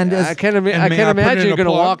 And as- I can't may I put imagine in you're a going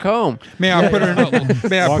to plug? walk home. May I put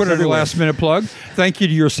in a last minute plug? Thank you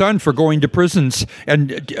to your son for going to prisons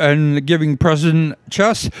and giving prison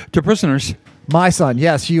chess to prisoners. My son,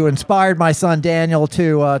 yes, you inspired my son Daniel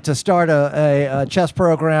to start a chess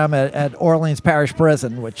program at Orleans Parish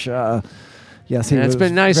Prison, which yes, he And it's was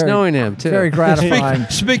been nice knowing him, too. Very gratifying.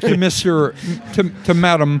 Speak to to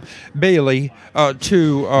Madam Baylee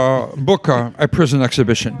to book a prison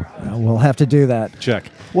exhibition. We'll have to do that. Check.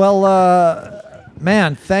 Well,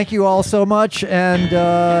 man, thank you all so much. And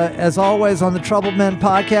as always on the Troubled Men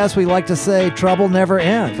podcast, we like to say trouble never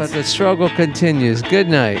ends. But the struggle continues. Good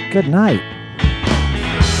night. Good night.